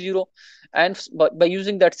equal to 0, and by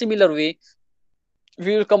using that similar way,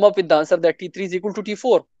 we will come up with the answer that T3 is equal to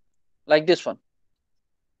T4, like this one,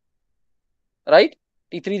 right?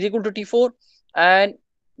 T3 is equal to T4, and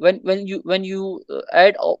when you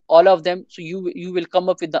add all of them, so you will come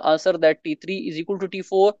up with the answer that T3 is equal to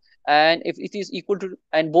T4, and if it is equal to,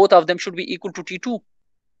 and both of them should be equal to T2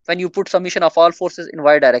 when you put summation of all forces in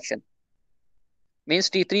y direction,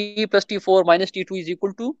 means T3 plus T4 minus T2 is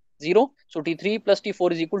equal to 0. So T3 plus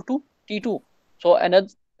T4 is equal to T2. So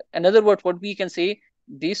another word, what we can say,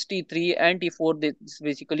 this T3 and T4, this is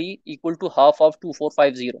basically equal to half of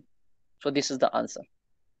 2450. So this is the answer.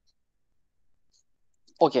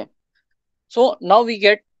 Okay. So now we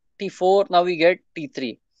get T4, now we get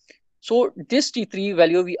T3. So this T3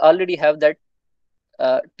 value, we already have that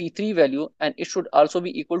T3 value, and it should also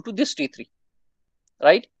be equal to this T3,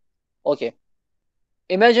 right? Okay.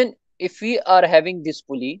 Imagine if we are having this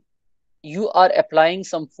pulley, you are applying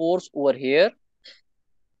some force over here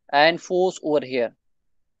and force over here.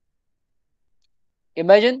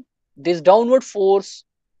 Imagine this downward force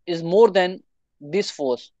is more than this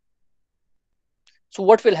force. So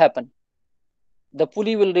what will happen? The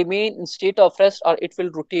pulley will remain in state of rest, or it will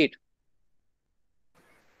rotate.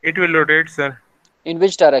 It will rotate, sir. In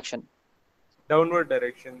which direction? Downward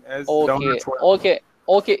direction, as Okay, downward force.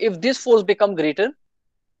 okay. If this force become greater,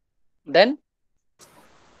 then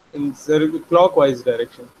In clockwise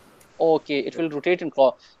direction. okay, it will rotate in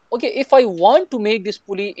clock. Okay, if I want to make this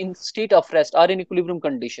pulley in state of rest or in equilibrium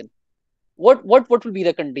condition, what will be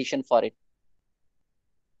the condition for it?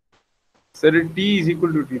 Sir, T is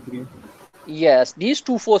equal to T3. Yes, these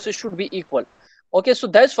two forces should be equal. Okay, so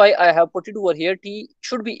that's why I have put it over here. T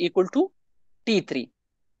should be equal to T3,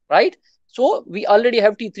 right? So we already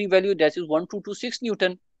have T3 value, that is 1226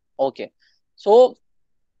 Newton. Okay, so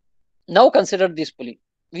now consider this pulley.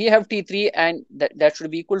 We have T3 and that should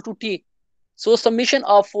be equal to T. So summation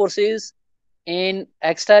of forces in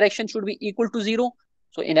x direction should be equal to 0.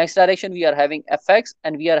 So in x direction, we are having Fx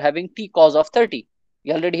and we are having T cos of 30.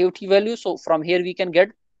 We already have T value. So from here, we can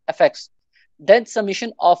get Fx. Then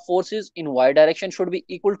summation of forces in y direction should be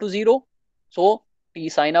equal to 0. So T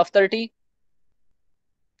sine of 30,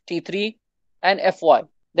 T3 and Fy,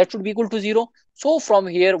 that should be equal to 0. So from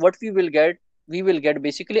here, what we will get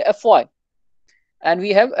basically Fy. And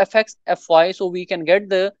we have Fx, Fy, so we can get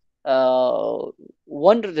the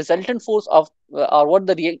one resultant force of or what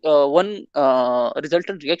the one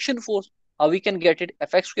resultant reaction force. How we can get it?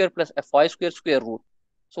 Fx square plus Fy square root.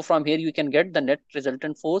 So from here you can get the net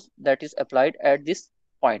resultant force that is applied at this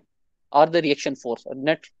point, or the reaction force, or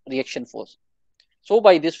net reaction force. So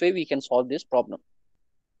by this way we can solve this problem.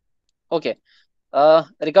 Okay.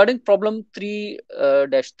 Regarding problem 3-3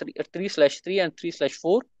 and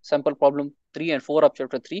 3/4, sample problem 3 and 4 of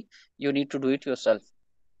chapter 3, you need to do it yourself.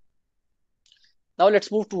 Now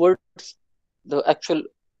let's move towards the actual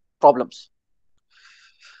problems.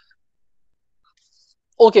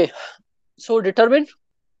 Okay, so determine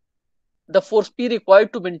the force P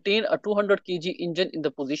required to maintain a 200 kg engine in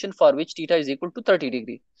the position for which theta is equal to 30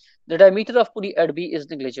 degree. The diameter of pulley at B is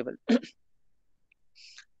negligible.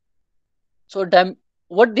 So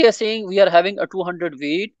what they are saying, we are having a 200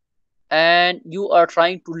 weight and you are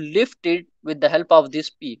trying to lift it with the help of this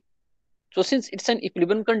P. So since it's an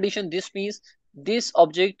equilibrium condition, this means this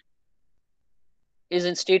object is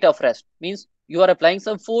in state of rest, means you are applying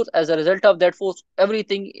some force. As a result of that force,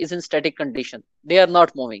 everything is in static condition, they are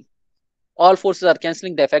not moving, all forces are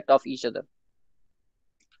cancelling the effect of each other.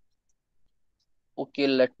 Okay,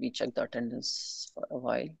 let me check the attendance for a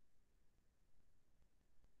while.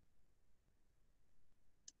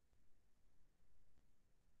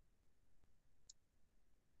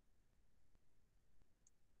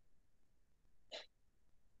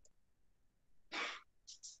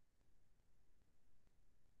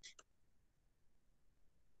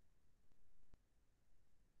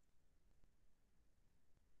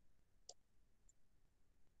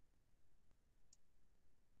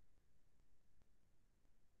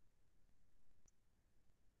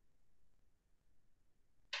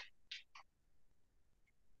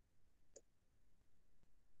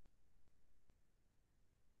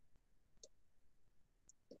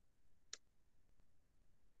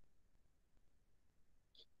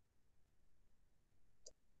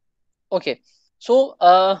 Okay, so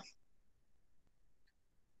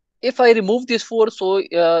if I remove this force, so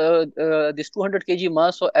this 200 kg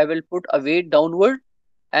mass, so I will put a weight downward,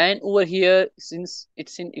 and over here, since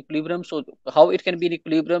it's in equilibrium, so how it can be in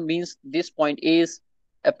equilibrium means this point A is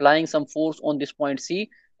applying some force on this point C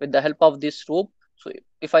with the help of this rope. So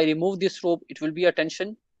if I remove this rope, it will be a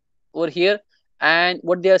tension over here. And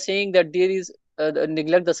what they are saying, that there is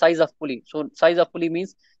neglect the size of pulley. So size of pulley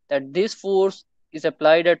means that this force is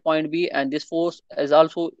applied at point B and this force is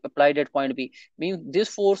also applied at point B, means this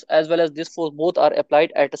force as well as this force both are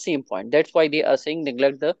applied at the same point. That's why they are saying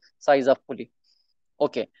neglect the size of pulley.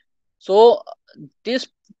 Okay, so this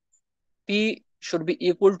P should be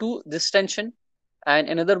equal to this tension, and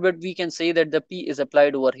another word we can say that the P is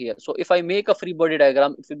applied over here. So if I make a free body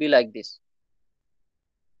diagram, it will be like this.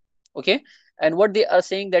 Okay, and what they are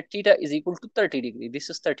saying, that theta is equal to 30 degree. This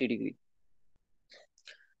is 30 degree.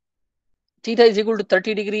 Theta is equal to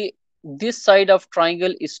 30 degree. This side of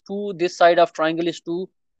triangle is 2, this side of triangle is 2.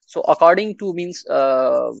 So according to means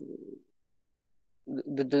the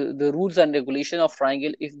rules and regulation of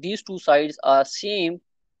triangle, if these two sides are same,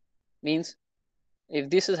 means if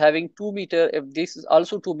this is having 2 meter, if this is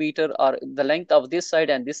also 2 meter, or the length of this side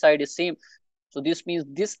and this side is same, so this means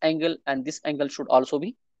this angle and this angle should also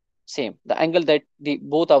be same. The angle that the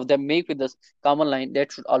both of them make with this common line,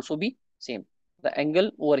 that should also be same. The angle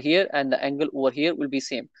over here and the angle over here will be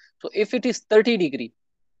same. So if it is 30 degree,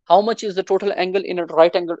 how much is the total angle in a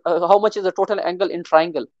right angle? How much is the total angle in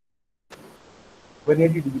triangle?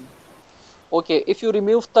 180 degree. Okay, if you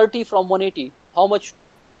remove 30 from 180, how much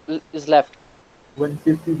is left?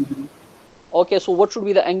 150 degree. Okay, so what should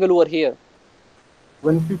be the angle over here?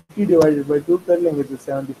 150 divided by 2 कर लेंगे तो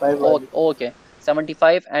 75 आ जाएगा. Okay,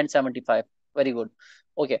 75 and 75. Very good.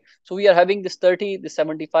 Okay, so we are having this 30, this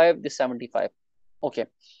 75, this 75. Okay,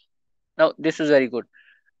 now this is very good.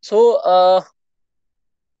 So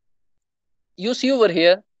you see over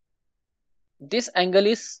here, this angle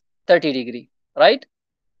is 30 degree, right?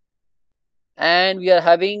 And we are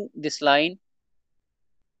having this line.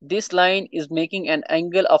 This line is making an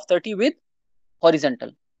angle of 30 with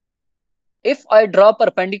horizontal. If I draw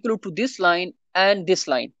perpendicular to this line and this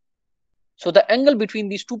line, so the angle between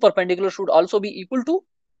these two perpendicular should also be equal to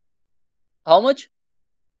how much?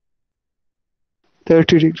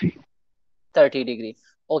 30 degree. 30 degree.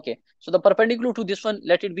 Okay, so the perpendicular to this one,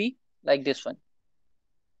 let it be like this one.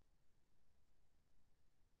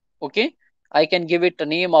 Okay, I can give it a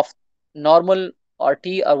name of normal or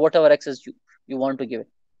T or whatever axis you want to give it.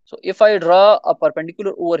 So if I draw a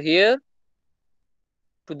perpendicular over here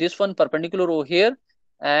to this one, perpendicular over here,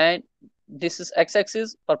 and this is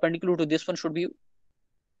x-axis, perpendicular to this one should be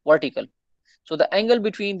vertical. So the angle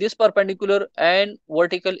between this perpendicular and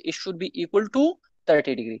vertical, it should be equal to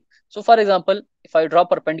 30 degree. So for example, if I draw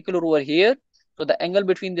perpendicular over here, so the angle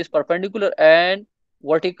between this perpendicular and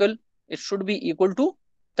vertical, it should be equal to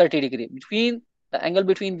 30 degree. Between the angle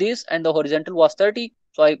between this and the horizontal was 30.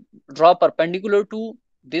 So I draw perpendicular to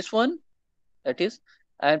this one, that is,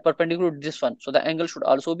 and perpendicular to this one. So the angle should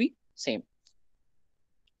also be same.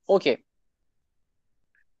 Okay.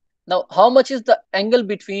 Now, how much is the angle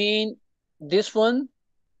between this one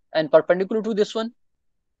and perpendicular to this one,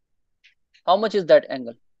 how much is that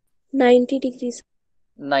angle? 90 degrees.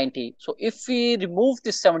 90. So if we remove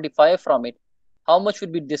this 75 from it, how much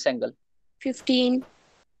would be this angle? 15.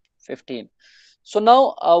 15. So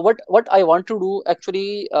now what I want to do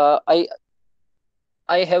actually, I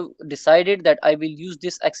have decided that I will use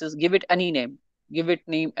this axis, give it any name, give it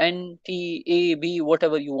name N, T, A, B,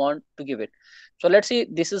 whatever you want to give it. So let's say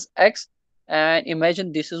this is X and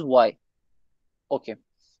imagine this is Y. Okay.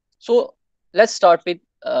 So let's start with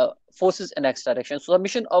forces in X direction. So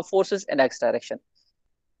summation of forces in X direction.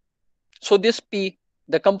 So this P,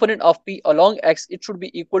 the component of P along X, it should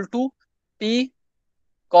be equal to P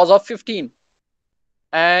cos of 15.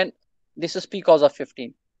 And this is P cos of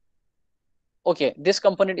 15. Okay, this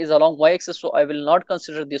component is along y-axis, so I will not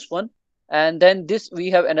consider this one. And then this,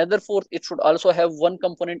 we have another force. It should also have one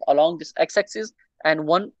component along this x-axis and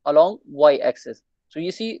one along y-axis. So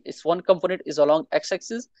you see, it's one component is along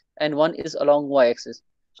x-axis and one is along y-axis.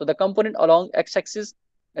 So the component along x-axis,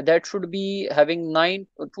 that should be having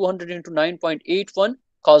 200 into 9.81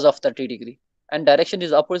 cos of 30 degree. And direction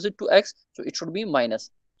is opposite to x, so it should be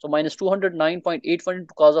minus. So minus 209.81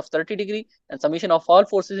 into cos of 30 degree, and summation of all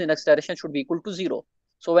forces in x direction should be equal to 0.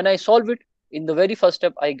 So when I solve it, in the very first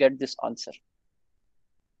step, I get this answer.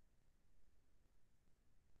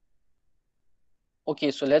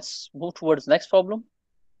 Okay, so let's move towards next problem.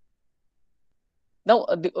 Now,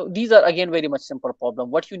 these are again very much simple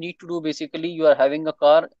problem. What you need to do, basically, you are having a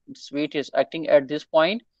car, its weight is acting at this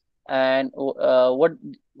point, and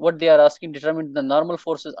what they are asking, determine the normal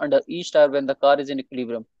forces under each tire when the car is in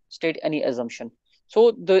equilibrium. State any assumption.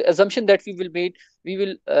 So the assumption that we will make, we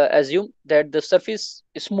will assume that the surface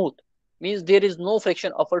is smooth, means there is no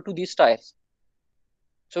friction offered to these tires.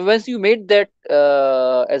 So once you made that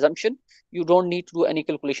assumption, you don't need to do any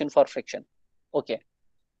calculation for friction. Okay.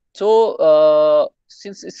 So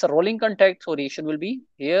since it's a rolling contact, so reaction will be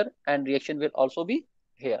here and reaction will also be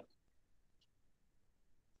here.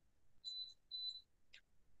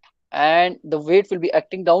 And the weight will be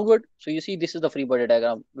acting downward. So you see, this is the free body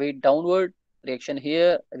diagram. Weight downward, reaction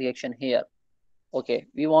here, reaction here. Okay,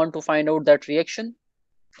 we want to find out that reaction.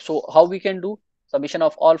 So how we can do? Summation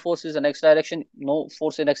of all forces in x direction, no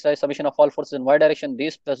force in x direction, summation of all forces in y direction,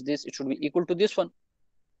 this plus this, it should be equal to this one,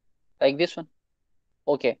 like this one.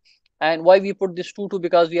 Okay, and why we put this 2,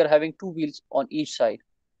 because we are having two wheels on each side.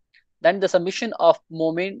 Then the summation of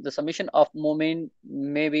moment,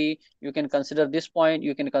 maybe you can consider this point,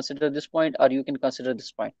 you can consider this point, or you can consider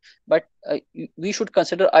this point. But we should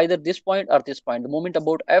consider either this point or this point, the moment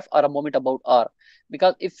about F or a moment about R.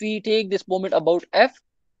 Because if we take this moment about F,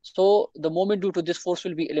 so the moment due to this force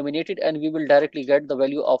will be eliminated and we will directly get the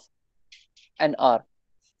value of NR.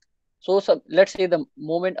 So let's say the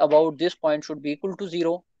moment about this point should be equal to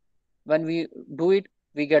 0. When we do it,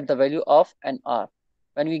 we get the value of NR.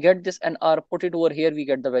 When we get this NR, put it over here, we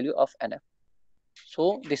get the value of NF.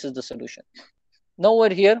 So this is the solution. Now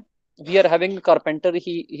over here, we are having a carpenter.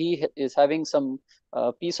 He is having some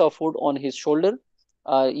piece of wood on his shoulder.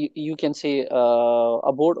 You can say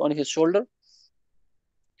a board on his shoulder.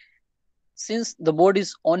 Since the board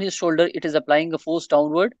is on his shoulder, it is applying a force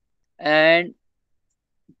downward, and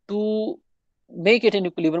to make it in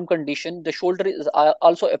equilibrium condition, the shoulder is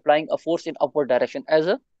also applying a force in upward direction as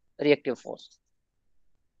a reactive force.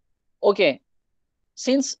 Okay,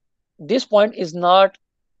 since this point is not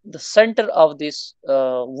the center of this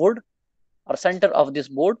wood or center of this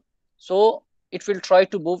board, so it will try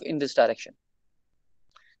to move in this direction.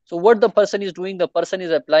 So what the person is doing, the person is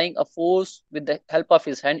applying a force with the help of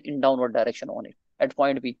his hand in downward direction on it at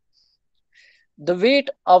point B. The weight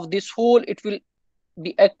of this hole, it will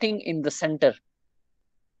be acting in the center.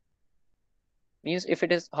 Means if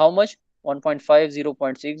it is how much? 1.5,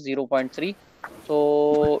 0.6, 0.3,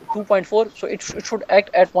 so 2.4, so it should act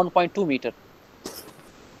at 1.2 meter.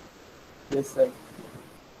 Yes, sir.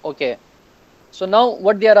 Okay. So now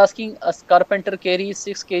what they are asking, a carpenter carries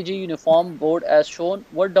 6 kg uniform board as shown.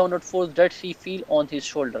 What downward force does he feel on his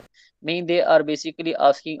shoulder? Mean they are basically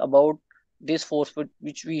asking about this force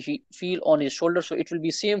which we feel on his shoulder. So it will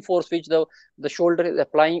be same force which the shoulder is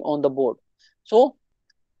applying on the board. So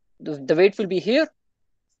the weight will be here.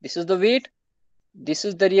 This is the weight. This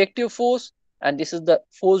is the reactive force, and this is the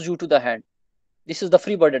force due to the hand. This is the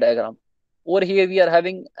free body diagram. Over here we are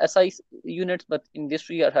having SI units, but in this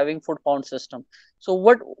we are having foot-pound system. So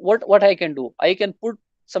what I can do? I can put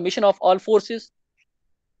summation of all forces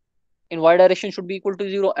in y direction should be equal to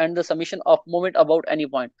 0, and the summation of moment about any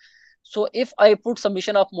point. So if I put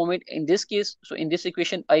summation of moment in this case, so in this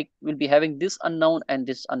equation I will be having this unknown and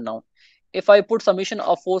this unknown. If I put summation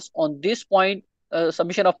of force on this point,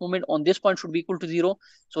 summation of moment on this point should be equal to 0.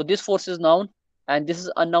 So this force is known and this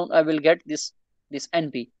is unknown. I will get this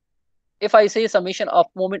NP. If I say summation of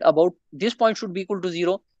moment about this point should be equal to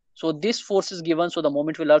 0, so this force is given, so the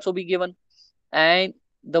moment will also be given, and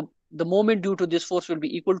the moment due to this force will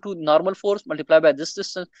be equal to normal force multiplied by this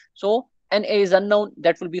distance. So Na is unknown,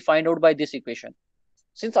 that will be find out by this equation.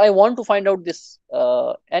 Since I want to find out this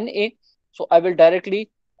Na, so I will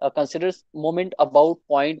directly consider moment about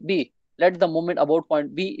point B. Let the moment about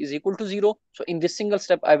point B is equal to 0. So in this single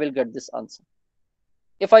step, I will get this answer.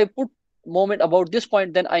 If I put moment about this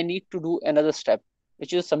point, then I need to do another step,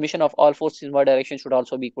 which is summation of all forces in y direction should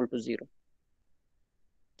also be equal to 0.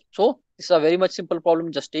 So this is a very much simple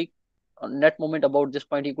problem. Just take net moment about this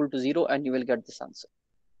point equal to 0 and you will get this answer.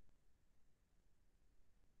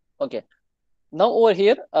 Okay. Now over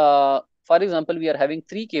here, for example, we are having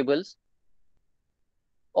 3 cables.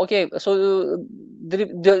 Okay, so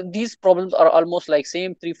these problems are almost like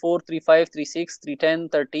same: 3, 4, 3, 5, 3, 6, 3, 10,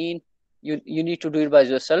 13. You need to do it by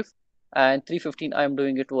yourself, and 315 I am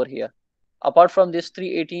doing it over here. Apart from this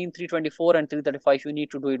 318, 324 and 335, you need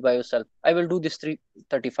to do it by yourself. I will do this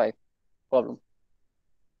 335 problem.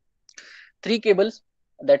 3 cables,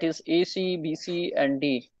 that is AC, BC and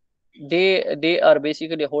D. They are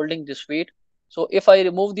basically holding this weight. So if I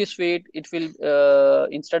remove this weight, it will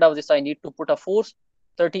instead of this I need to put a force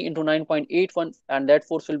 30 into 9.81, and that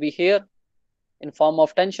force will be here in form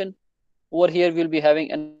of tension. Over here we'll be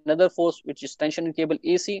having another force, which is tension in cable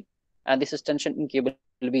AC, and this is tension in cable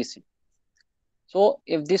BC. So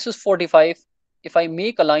if this is 45, if I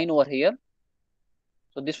make a line over here,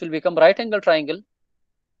 so this will become right angle triangle.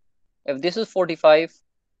 If this is 45,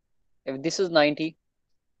 if this is 90,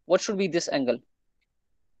 what should be this angle?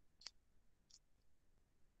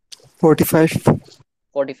 45.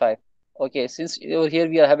 45. Okay, since over here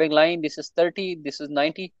we are having line, this is 30, this is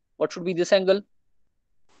 90. What should be this angle?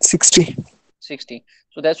 60. 60.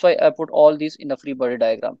 So that's why I put all these in a free body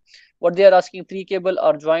diagram. What they are asking: 3 cable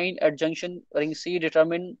are joined at junction ring C.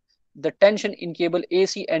 Determine the tension in cable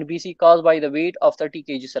AC and BC caused by the weight of 30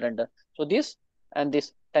 kg cylinder. So this and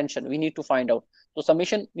this tension we need to find out. So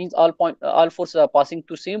summation means all forces are passing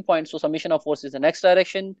to same point. So summation of forces in x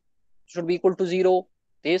direction should be equal to 0.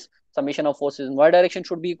 This summation of forces in y direction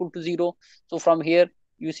should be equal to 0. So from here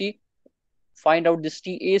you see, find out this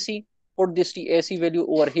TAC, put this TAC value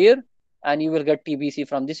over here, and you will get TBC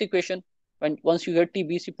from this equation. Once you get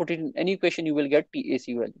TBC, put it in any equation, you will get TAC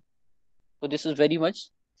value. So this is very much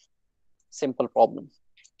simple problem.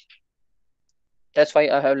 That's why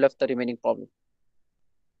I have left the remaining problem.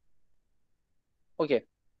 Okay.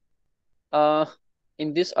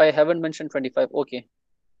 In this I haven't mentioned 25. Okay.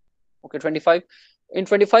 25. In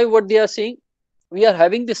 25, what they are saying, we are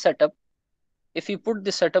having this setup. If you put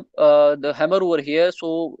this setup, the hammer over here,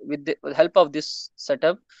 so with the help of this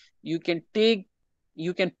setup, you can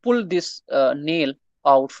pull this nail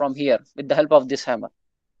out from here with the help of this hammer.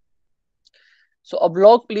 So a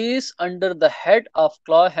block placed under the head of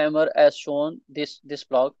claw hammer as shown, this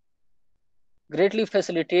block greatly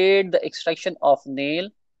facilitate the extraction of nail.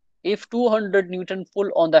 If 200 Newton pull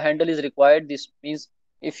on the handle is required, this means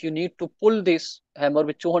if you need to pull this hammer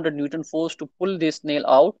with 200 Newton force to pull this nail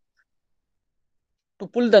out, to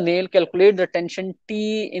pull the nail, calculate the tension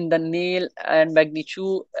T in the nail and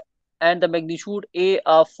the magnitude A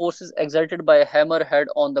of forces exerted by a hammer head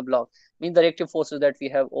on the block, means the reactive forces that we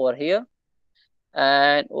have over here.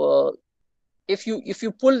 And if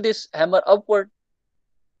you pull this hammer upward,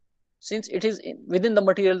 since it is within the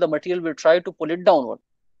material will try to pull it downward,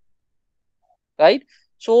 right?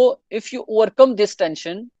 So if you overcome this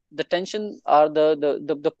tension, the tension are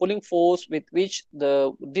the pulling force with which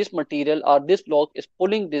this material or this block is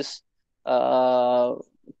pulling this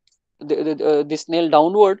this nail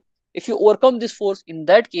downward. If you overcome this force, in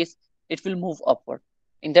that case it will move upward.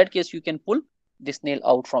 In that case you can pull this nail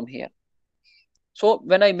out from here. So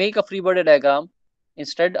when I make a free body diagram,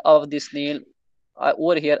 instead of this nail,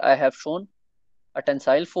 over here I have shown a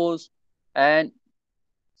tensile force, and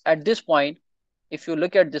at this point, if you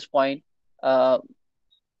look at this point,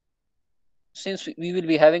 since we will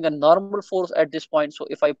be having a normal force at this point, so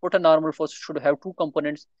if I put a normal force, it should have 2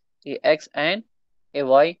 components, a x and a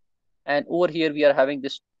y, and over here we are having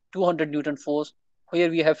this 200 Newton force. Here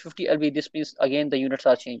we have 50 lb. This means again the units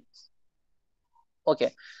are changed.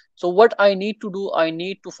 Okay, so what I need to do, I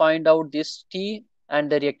need to find out this T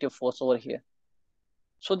and the reactive force over here.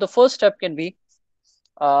 So the first step can be,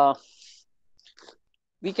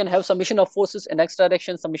 we can have summation of forces in x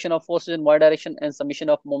direction, summation of forces in y direction, and summation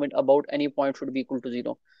of moment about any point should be equal to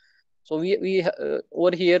 0. So we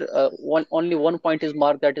over here only one point is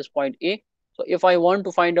marked, that is point A. So if I want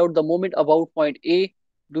to find out the moment about point A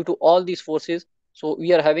due to all these forces, so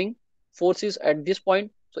we are having forces at this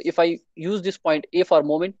point. So if I use this point A for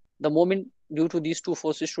moment, the moment due to these two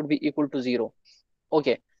forces should be equal to 0.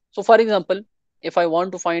 Okay. So for example, if I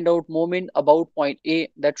want to find out moment about point A,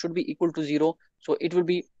 that should be equal to 0. So it will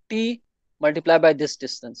be T multiplied by this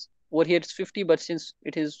distance. Over here it's 50, but since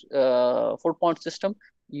it is 4-point system,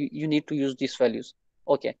 you need to use these values.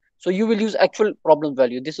 Okay. So you will use actual problem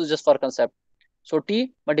value. This is just for concept. So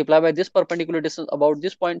T multiplied by this perpendicular distance about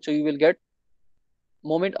this point. So you will get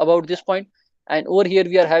moment about this point. And over here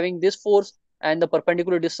we are having this force and the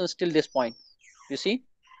perpendicular distance till this point. You see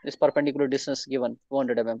this perpendicular distance given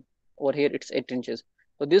 200 mm. Over here it's 8 inches.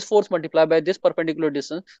 So this force multiplied by this perpendicular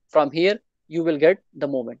distance, from here you will get the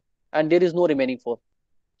moment, and there is no remaining force.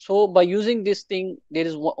 So by using this thing, there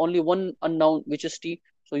is only one unknown, which is T.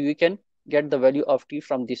 So you can get the value of T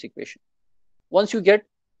from this equation. Once you get,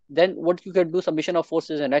 then what you can do, summation of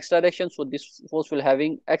forces in x direction. So this force will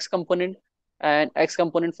having x component, and x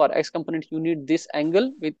component, for x component you need this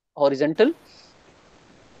angle with horizontal.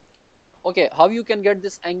 Okay, how you can get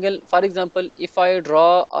this angle? For example, if I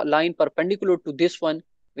draw a line perpendicular to this one,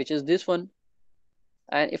 which is this one,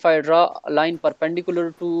 and if I draw a line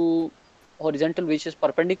perpendicular to horizontal, which is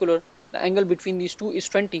perpendicular, the angle between these two is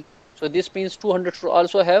 20. So this means 200 should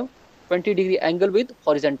also have 20-degree angle with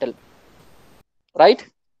horizontal, right?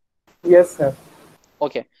 Yes, sir.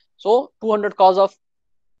 Okay, so 200 cos of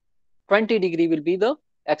 20-degree will be the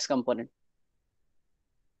x component.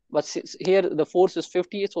 But here the force is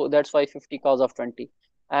 50, so that's why 50 cos of 20.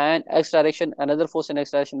 And x direction, another force in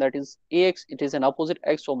x direction, that is ax. It is an opposite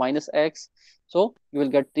x, so minus x. So you will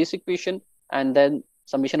get this equation, and then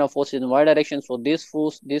summation of forces in y direction. So this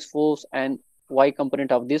force, and y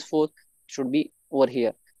component of this force should be over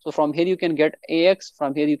here. So from here you can get ax,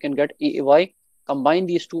 from here you can get ay. Combine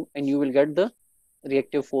these two, and you will get the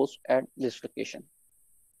reactive force at this location.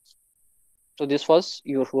 So this was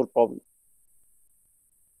your whole problem.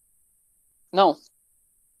 Now,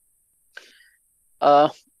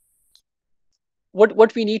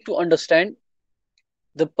 what we need to understand,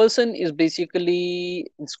 the person is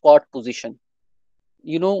basically in squat position.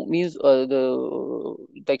 You know, means the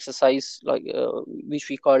exercise like which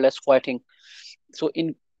we call as squatting. So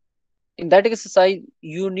in that exercise,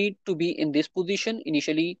 you need to be in this position.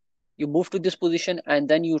 Initially, you move to this position, and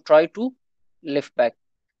then you try to lift back.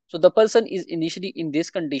 So the person is initially in this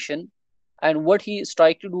condition, and what he is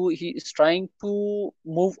trying to do, he is trying to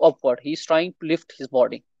move upward. He is trying to lift his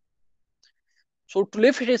body. So to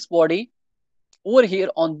lift his body, over here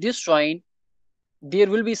on this joint, there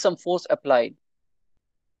will be some force applied.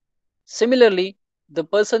 Similarly, the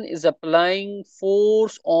person is applying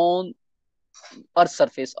force on earth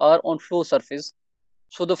surface or on floor surface.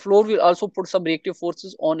 So the floor will also put some reactive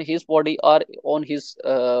forces on his body or on his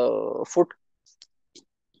foot.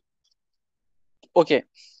 Okay.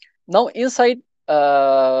 Now inside,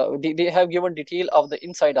 they have given detail of the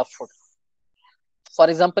inside of foot. For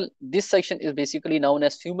example, this section is basically known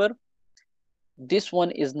as femur. This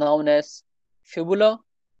one is known as fibula.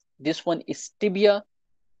 This one is tibia.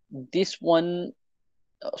 This one,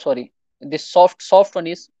 this soft one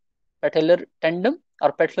is patellar tendon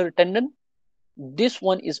or patellar tendon. This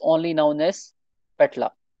one is only known as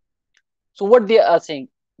patella. So what they are saying,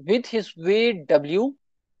 with his weight W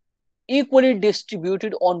equally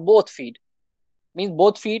distributed on both feet, means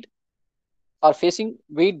both feet are facing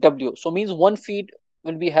weight W. So means one feet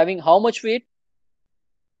will be having how much weight?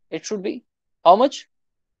 It should be how much?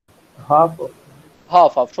 Half.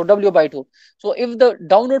 Half. So W by 2. So if the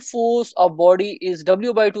downward force of body is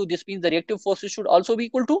W by 2, this means the reactive forces should also be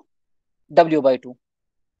equal to W by 2.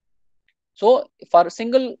 So for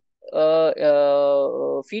single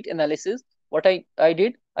feet analysis, what I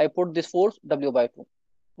did, I put this force W by 2.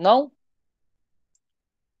 Now,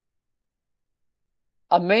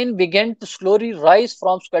 a man began to slowly rise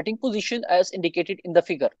from squatting position as indicated in the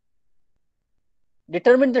figure.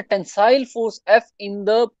 Determine the tensile force F in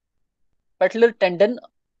the patellar tendon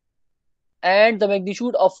and the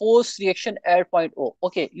magnitude of force reaction at point O.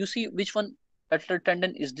 Okay, you see which one patellar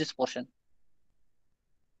tendon is this portion?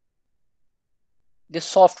 This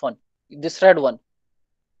soft one, this red one.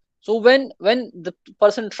 So when the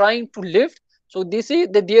person trying to lift, so they say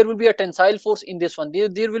that there will be a tensile force in this one.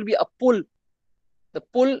 There will be a pull, the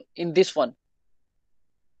pull in this one.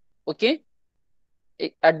 Okay,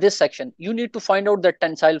 at this section, you need to find out the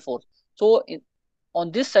tensile force. So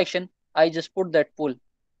on this section, I just put that pull,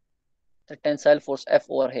 the tensile force F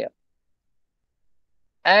over here.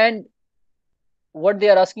 And what they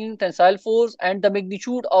are asking, tensile force and the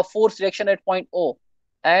magnitude of force reaction at point O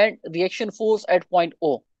and reaction force at point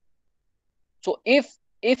O. So if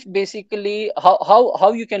basically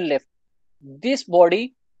how you can lift this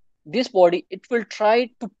body, it will try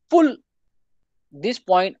to pull this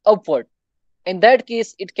point upward. In that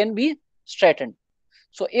case, it can be straightened.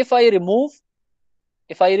 So if I remove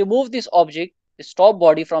this object, this top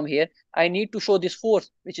body from here, I need to show this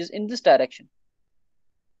force which is in this direction.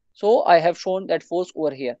 So I have shown that force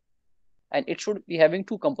over here, and it should be having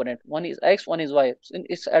two components. One is x, one is y.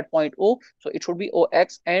 It's at point O, so it should be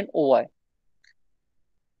OX and OY.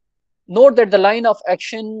 Note that the line of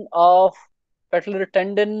action of patellar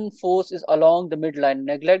tendon force is along the midline.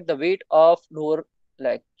 Neglect the weight of lower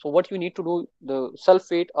leg. So what you need to do, the self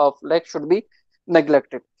weight of leg should be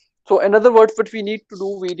neglected. So in other words, what we need to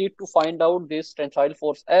do, we need to find out this tensile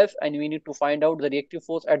force F, and we need to find out the reactive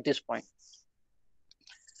force at this point.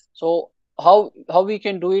 So how we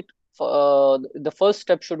can do it? The first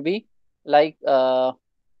step should be like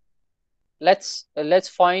let's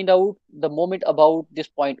find out the moment about this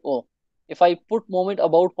point O. If I put moment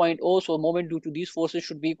about point O, so moment due to these forces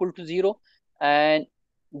should be equal to 0, and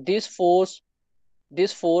this force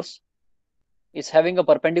is having a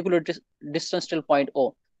perpendicular distance till point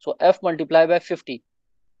O. So F multiplied by 50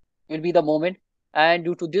 will be the moment, and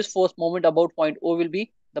due to this force, moment about point O will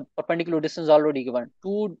be the perpendicular distance already given,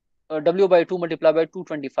 2 W by 2 multiplied by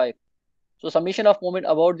 225. So summation of moment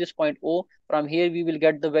about this point O, from here we will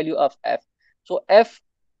get the value of F. So F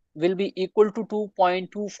will be equal to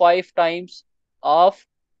 2.25 times of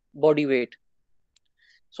body weight.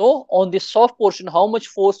 So on this soft portion, how much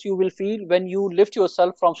force you will feel when you lift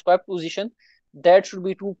yourself from squat position? That should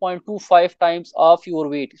be 2.25 times of your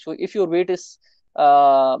weight. So if your weight is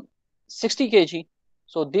 60 kg,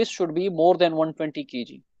 so this should be more than 120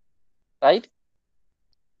 kg, right?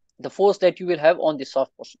 The force that you will have on the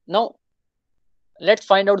soft portion. Now let's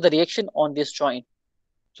find out the reaction on this joint.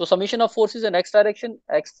 So summation of forces in x direction,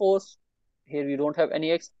 x force, here we don't have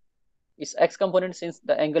any x, is x component since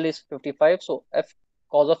the angle is 55. So F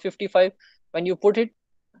cos of 55, when you put it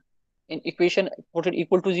in equation, put it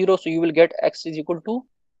equal to 0, so you will get x is equal to,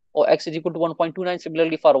 or x is equal to 1.29.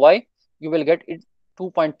 Similarly for y, you will get it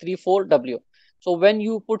 2.34 W. So when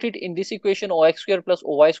you put it in this equation, OX square plus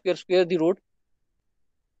OY square the root,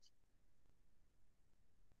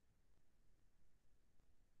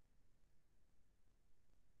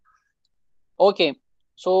 okay,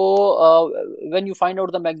 so when you find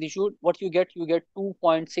out the magnitude, what you get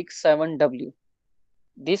 2.67 W.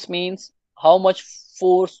 This means how much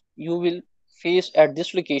force you will face at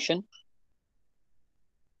this location,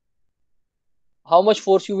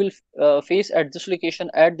 face at this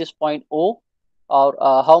location at this point O, or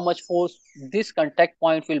how much force this contact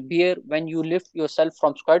point will bear when you lift yourself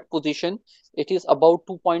from squat position. It is about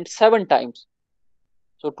 2.7 times.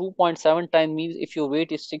 So 2.7 times means if your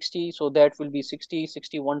weight is 60, so that will be 60,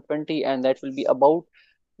 120, and that will be about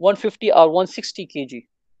 150 or 160 kg.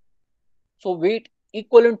 So weight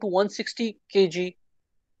equivalent to 160 kg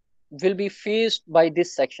will be faced by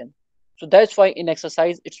this section. So that's why in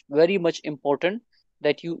exercise it's very much important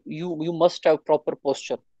that you must have proper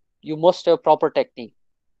posture, you must have proper technique.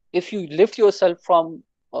 If you lift yourself from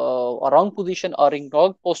a wrong position or in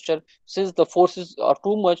wrong posture, since the forces are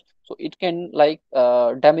too much, so it can like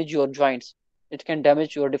damage your joints, it can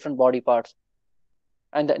damage your different body parts.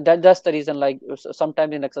 And that's the reason, like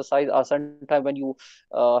sometimes in exercise or sometimes when you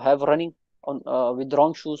have running on with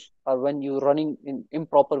wrong shoes, or when you running in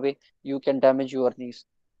improper way, you can damage your knees,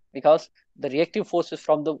 because the reactive forces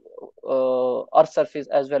from the earth surface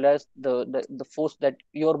as well as the force that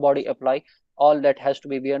your body apply, all that has to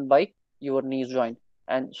be borne by your knee joint,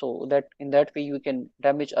 and so that in that way you can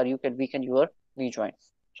damage or you can weaken your knee joint.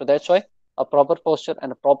 So that's why a proper posture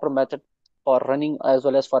and a proper method for running as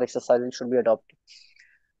well as for exercising should be adopted.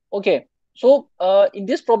 Okay, so in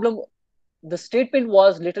this problem, the statement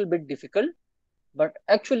was little bit difficult, but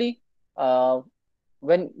actually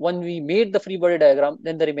when we made the free body diagram,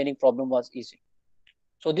 then the remaining problem was easy.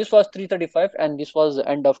 So this was 335, and this was the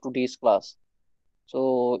end of today's class.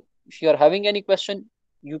 So if you are having any question,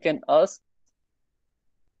 you can ask.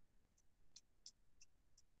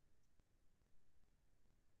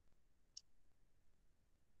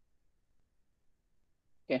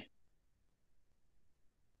 Okay.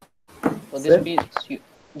 So this means you,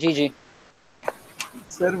 ji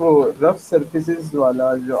sir वो rough surfaces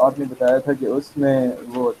वाला जो आपने बताया था कि उसमें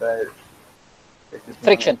वो होता है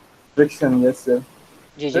फ्रिक्शन, यस सर।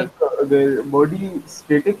 जी सर अगर बॉडी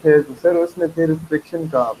स्टैटिक है तो सर उसमें फिर फ्रिक्शन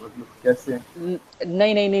का मतलब कैसे?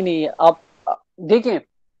 नहीं, आप देखें,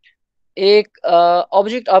 एक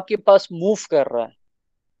ऑब्जेक्ट आपके पास मूव कर रहा है,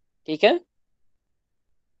 ठीक है,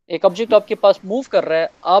 एक ऑब्जेक्ट आपके पास मूव कर रहा है,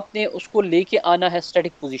 आपने उसको लेके आना है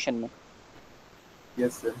स्टैटिक पोजीशन में,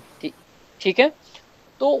 यस सर। ठीक ठीक है।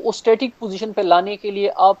 तो उस स्टैटिक पोजीशन पे लाने के लिए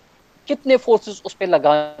आप कितने फोर्सेस उस पे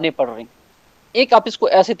लगाने पड़ रहे हैं, एक आप इसको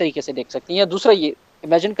ऐसे तरीके से देख सकते हैं, या दूसरा ये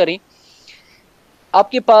इमेजिन करें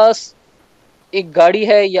आपके पास एक गाड़ी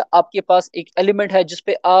है या आपके पास एक एलिमेंट है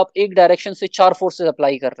जिसपे आप एक डायरेक्शन से 4 फोर्सेस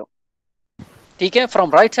अप्लाई कर रहे हो, ठीक है,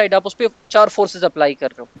 फ्रॉम राइट साइड आप उस पर 4 फोर्सेस अप्लाई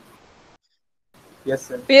कर रहे हो। Yes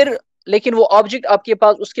sir. फिर लेकिन वो ऑब्जेक्ट आपके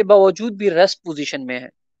पास उसके बावजूद भी रेस्ट पोजीशन में है,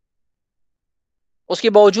 उसके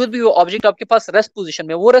बावजूद भी वो ऑब्जेक्ट आपके पास रेस्ट पोजीशन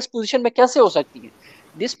में, वो रेस्ट पोजीशन में कैसे हो सकती है?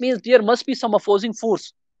 This means there must be some opposing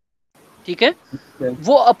force, ठीक है।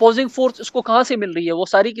 वो अपोजिंग फोर्स उसको कहां से मिल रही है? वो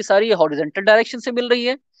सारी की सारी हॉरिजॉन्टल डायरेक्शन से मिल रही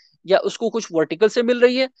है, या उसको कुछ वर्टिकल से मिल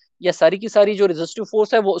रही है, या सारी की सारी जो रेजिस्टिव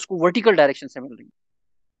फोर्स है वो उसको वर्टिकल डायरेक्शन से मिल रही है?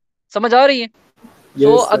 समझ आ रही है?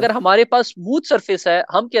 तो अगर हमारे पास स्मूथ सरफेस है,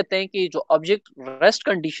 हम कहते हैं कि जो ऑब्जेक्ट रेस्ट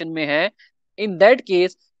कंडीशन में है, इन दैट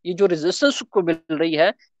केस ये जो रेजिस्टेंस को मिल रही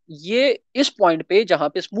है, ये इस पॉइंट पे जहां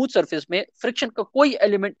पे स्मूथ सरफेस में फ्रिक्शन का कोई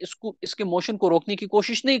एलिमेंट इसको इसके मोशन को रोकने की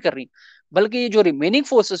कोशिश नहीं कर रही, बल्कि ये जो रिमेनिंग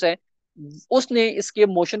फोर्सेस है उसने इसके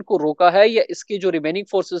मोशन को रोका है, या इसके जो रिमेनिंग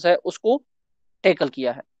फोर्सेस है उसको टैकल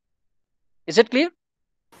किया है। Is it clear?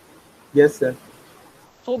 Yes sir.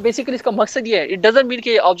 तो बेसिकली इसका मकसद ये है, इट डजंट मीन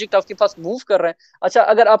कि ऑब्जेक्ट आपके पास मूव कर रहा है। अच्छा,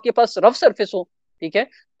 अगर आपके पास रफ सरफेस हो, ठीक है,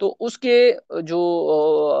 तो उसके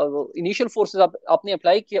जो इनिशियल फोर्सेस आपने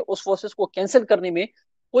अप्लाई किया, उस फोर्सेस को कैंसिल करने में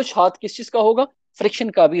कुछ हाथ किस चीज का होगा? फ्रिक्शन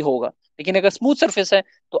का भी होगा। लेकिन अगर स्मूथ सरफेस है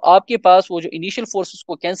तो आपके पास वो जो इनिशियल फोर्सेस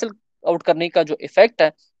को कैंसिल आउट करने का जो इफेक्ट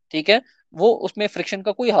है, ठीक है, वो उसमें फ्रिक्शन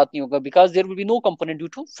का कोई हाथ नहीं होगा, because there will be no component due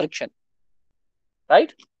to friction,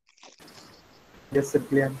 right? Yes sir,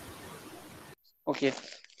 clear. Okay,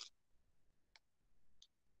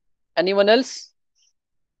 anyone else?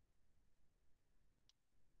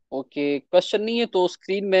 Okay, question नहीं है तो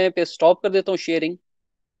स्क्रीन में पे स्टॉप कर देता हूँ शेयरिंग,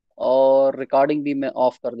 और रिकॉर्डिंग भी मैं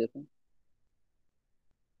ऑफ कर देता हूँ।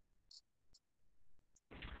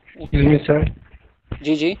 Excuse me sir.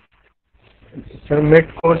 जी जी। सर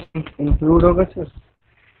मिड कोर्स इंक्लूड होगा sir?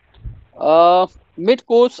 Mid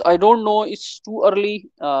course I don't know, it's too early,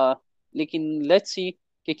 लेकिन लेट्स सी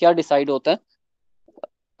कि क्या डिसाइड होता है।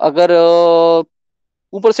 अगर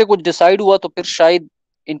ऊपर से कुछ डिसाइड हुआ तो फिर शायद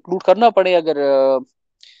इंक्लूड करना पड़े, अगर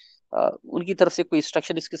उनकी तरफ से कोई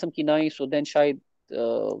इंस्ट्रक्शन इस किस्म की ना आई, सो देन शायद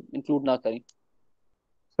इंक्लूड ना करें।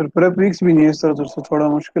 सर प्रेप वीक्स भी नहीं है सर, तो थोड़ा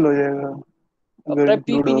मुश्किल हो जाएगा अगर प्रेप वीक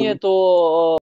इंक्लूड भी नहीं होगा। है तो